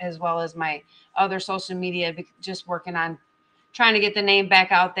as well as my other social media, just working on trying to get the name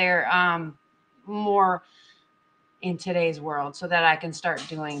back out there more in today's world so that I can start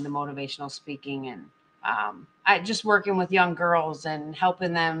doing the motivational speaking and I just working with young girls and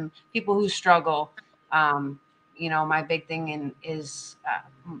helping them, people who struggle. My big thing is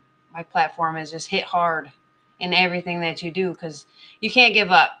my platform is just hit hard in everything that you do, because you can't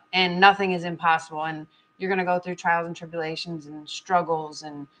give up and nothing is impossible. And you're going to go through trials and tribulations and struggles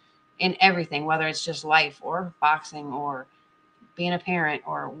and in everything, whether it's just life or boxing or being a parent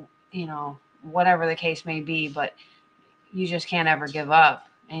or, whatever the case may be, but you just can't ever give up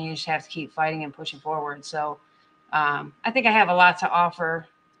and you just have to keep fighting and pushing forward. So I think I have a lot to offer,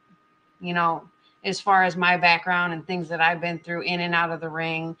 as far as my background and things that I've been through in and out of the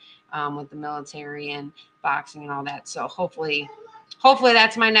ring with the military and boxing and all that. So hopefully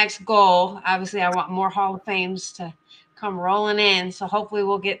that's my next goal. Obviously, I want more Hall of Fames to come rolling in. So hopefully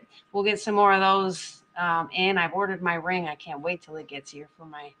we'll get some more of those in. I've ordered my ring. I can't wait till it gets here for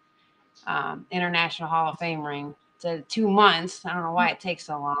my International Hall of Fame ring. It's 2 months. I don't know why it takes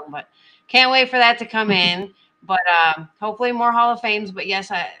so long, but can't wait for that to come in. But hopefully more Hall of Fames. But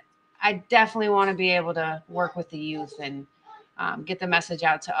yes, I definitely want to be able to work with the youth and get the message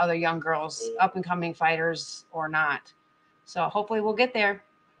out to other young girls, up and coming fighters or not. So hopefully we'll get there.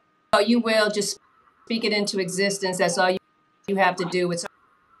 Oh, you will just speak it into existence. That's all you have to do. It's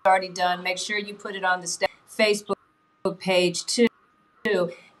already done. Make sure you put it on the Facebook page too.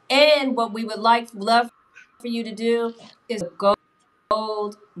 And what we would love for you to do is a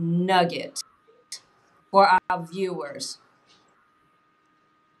gold nugget for our viewers.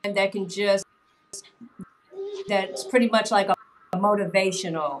 And that can just, that's pretty much like a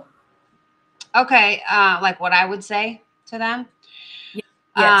motivational. Okay, like what I would say to them.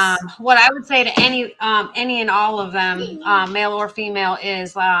 Yes. What I would say to any and all of them, male or female,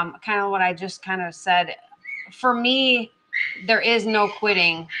 is kind of what I just kind of said. For me, there is no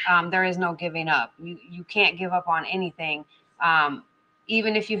quitting. There is no giving up. You can't give up on anything.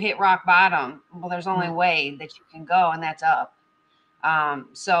 Even if you hit rock bottom, well, there's only a way that you can go, and that's up.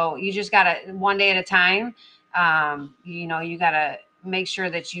 So you just gotta, one day at a time. You know, you gotta make sure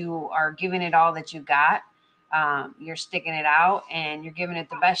that you are giving it all that you got. You're sticking it out and you're giving it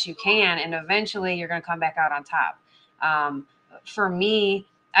the best you can, and eventually you're going to come back out on top. For me,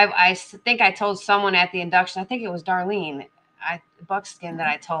 I think I told someone at the induction, I think it was Darlene Buckskin, that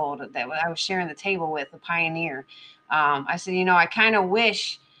I told, that I was sharing the table with, a pioneer. I said, you know, I kind of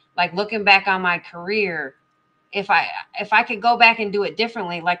wish, like, looking back on my career, if I could go back and do it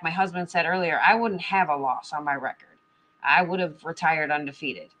differently, like my husband said earlier, I wouldn't have a loss on my record. I would have retired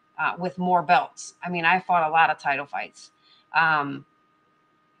undefeated. With more belts. I mean, I fought a lot of title fights. I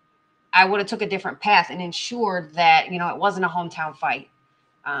would have took a different path and ensured that, you know, it wasn't a hometown fight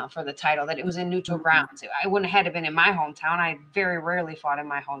for the title, that it was in neutral grounds. I wouldn't have had to been in my hometown. I very rarely fought in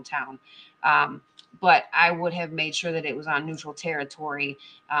my hometown. But I would have made sure that it was on neutral territory.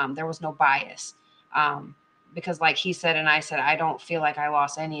 There was no bias. Because like he said, and I said, I don't feel like I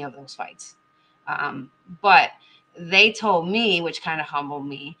lost any of those fights. But they told me, which kind of humbled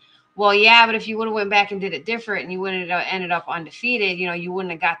me, well, yeah, but if you would have went back and did it different and you would have ended up undefeated, you know, you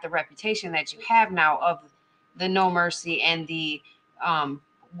wouldn't have got the reputation that you have now of the No Mercy and the,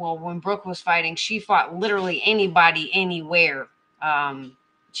 well, when Brooke was fighting, she fought literally anybody, anywhere.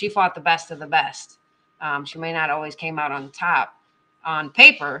 She fought the best of the best. She may not always came out on top on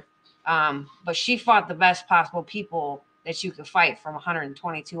paper, but she fought the best possible people that you could fight, from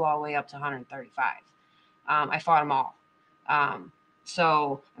 122 all the way up to 135. I fought them all.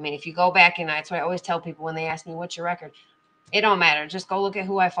 So, I mean, if you go back, and that's what I always tell people when they ask me, what's your record? It don't matter. Just go look at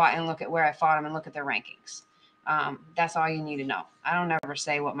who I fought and look at where I fought them and look at their rankings. That's all you need to know. I don't ever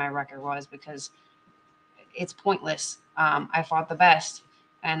say what my record was, because it's pointless. I fought the best,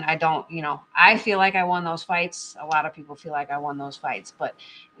 and I don't, you know, I feel like I won those fights. A lot of people feel like I won those fights, but,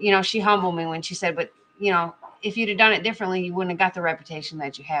 you know, she humbled me when she said, but, you know, if you'd have done it differently, you wouldn't have got the reputation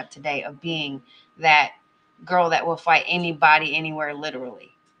that you have today of being that girl that will fight anybody, anywhere,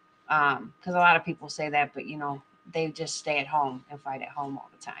 literally. Because a lot of people say that, but, you know, they just stay at home and fight at home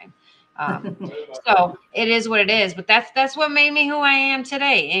all the time. So it is what it is, but that's what made me who I am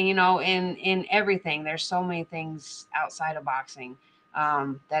today. And, you know, in everything, there's so many things outside of boxing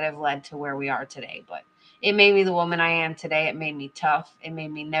that have led to where we are today. But it made me the woman I am today. It made me tough. It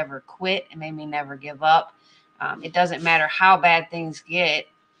made me never quit. It made me never give up. It doesn't matter how bad things get.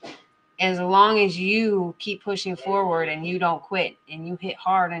 As long as you keep pushing forward and you don't quit and you hit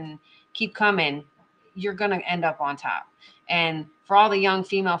hard and keep coming, you're going to end up on top. And for all the young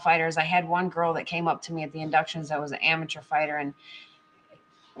female fighters, I had one girl that came up to me at the inductions that was an amateur fighter, and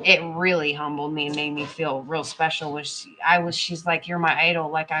it really humbled me and made me feel real special. She's like, you're my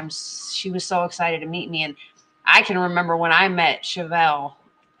idol. Like, she was so excited to meet me. And I can remember when I met Chevelle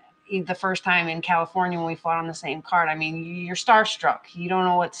the first time in California when we fought on the same card. I mean, you're starstruck. You don't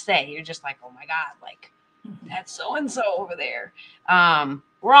know what to say. You're just like, oh my God, like, that's so-and-so over there.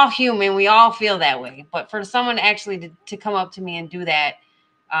 We're all human. We all feel that way. But for someone actually to come up to me and do that,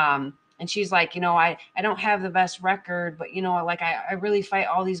 and she's like, you know, I don't have the best record, but, you know, like, I really fight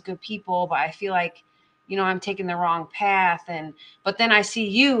all these good people, but I feel like, you know, I'm taking the wrong path. But then I see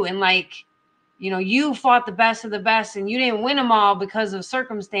you, and, like, you know, you fought the best of the best, and you didn't win them all because of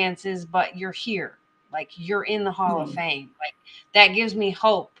circumstances, but you're here. Like, you're in the Hall of Fame. Like, that gives me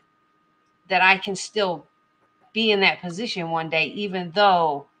hope that I can still be in that position one day, even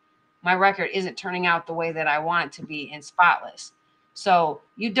though my record isn't turning out the way that I want it to be and spotless. So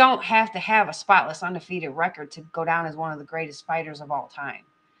you don't have to have a spotless, undefeated record to go down as one of the greatest fighters of all time.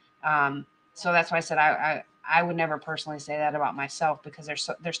 So that's why I said I would never personally say that about myself, because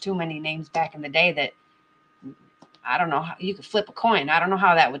there's too many names back in the day that I don't know how you could flip a coin. I don't know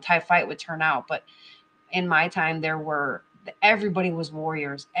how that fight would turn out. But in my time, everybody was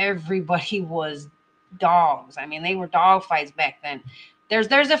warriors. Everybody was dogs. I mean, they were dog fights back then. There's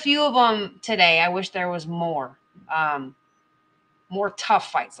a few of them today. I wish there was more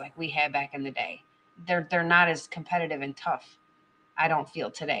tough fights like we had back in the day. they're not as competitive and tough, I don't feel,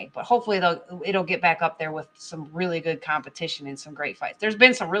 today. But hopefully it'll get back up there with some really good competition and some great fights. There's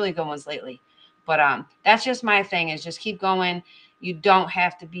been some really good ones lately. But that's just my thing, is just keep going. You don't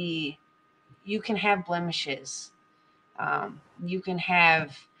have to be, you can have blemishes. You can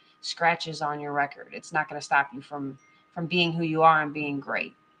have scratches on your record. It's not going to stop you from being who you are and being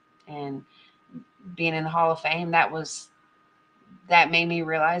great. And being in the Hall of Fame, that made me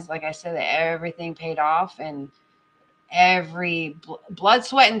realize, like I said, that everything paid off, and every blood,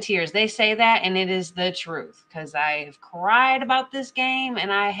 sweat, and tears. They say that, and it is the truth, because I have cried about this game,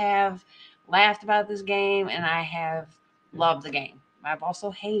 and I have laughed about this game, and I have loved the game. I've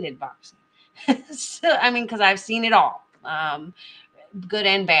also hated boxing. So, I mean, because I've seen it all, good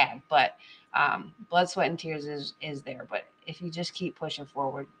and bad. But blood, sweat, and tears is there. But if you just keep pushing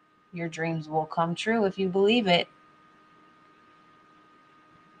forward, your dreams will come true if you believe it.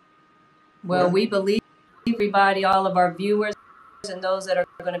 Well, we believe, everybody, all of our viewers and those that are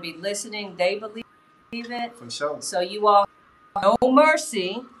going to be listening, they believe it. For sure. So you all, no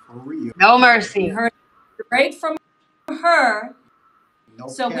mercy. For real. No mercy. You heard straight from her. No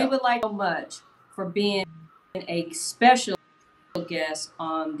So cap. we would like so much for being a special guest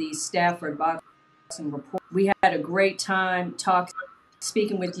on the Stafford Boxing Report. We had a great time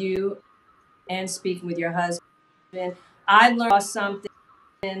speaking with you and speaking with your husband. I learned something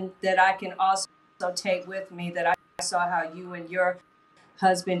that I can also take with me, that I saw how you and your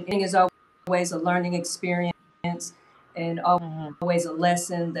husband, it is always a learning experience and always a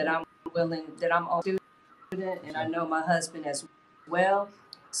lesson that I'm a student, and I know my husband as well.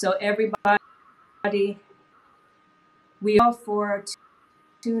 So everybody, we all for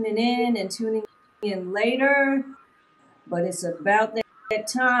tuning in later, but it's about that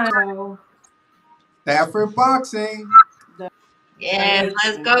time. Stafford Boxing. Yeah,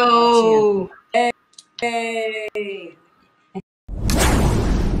 let's go. Hey.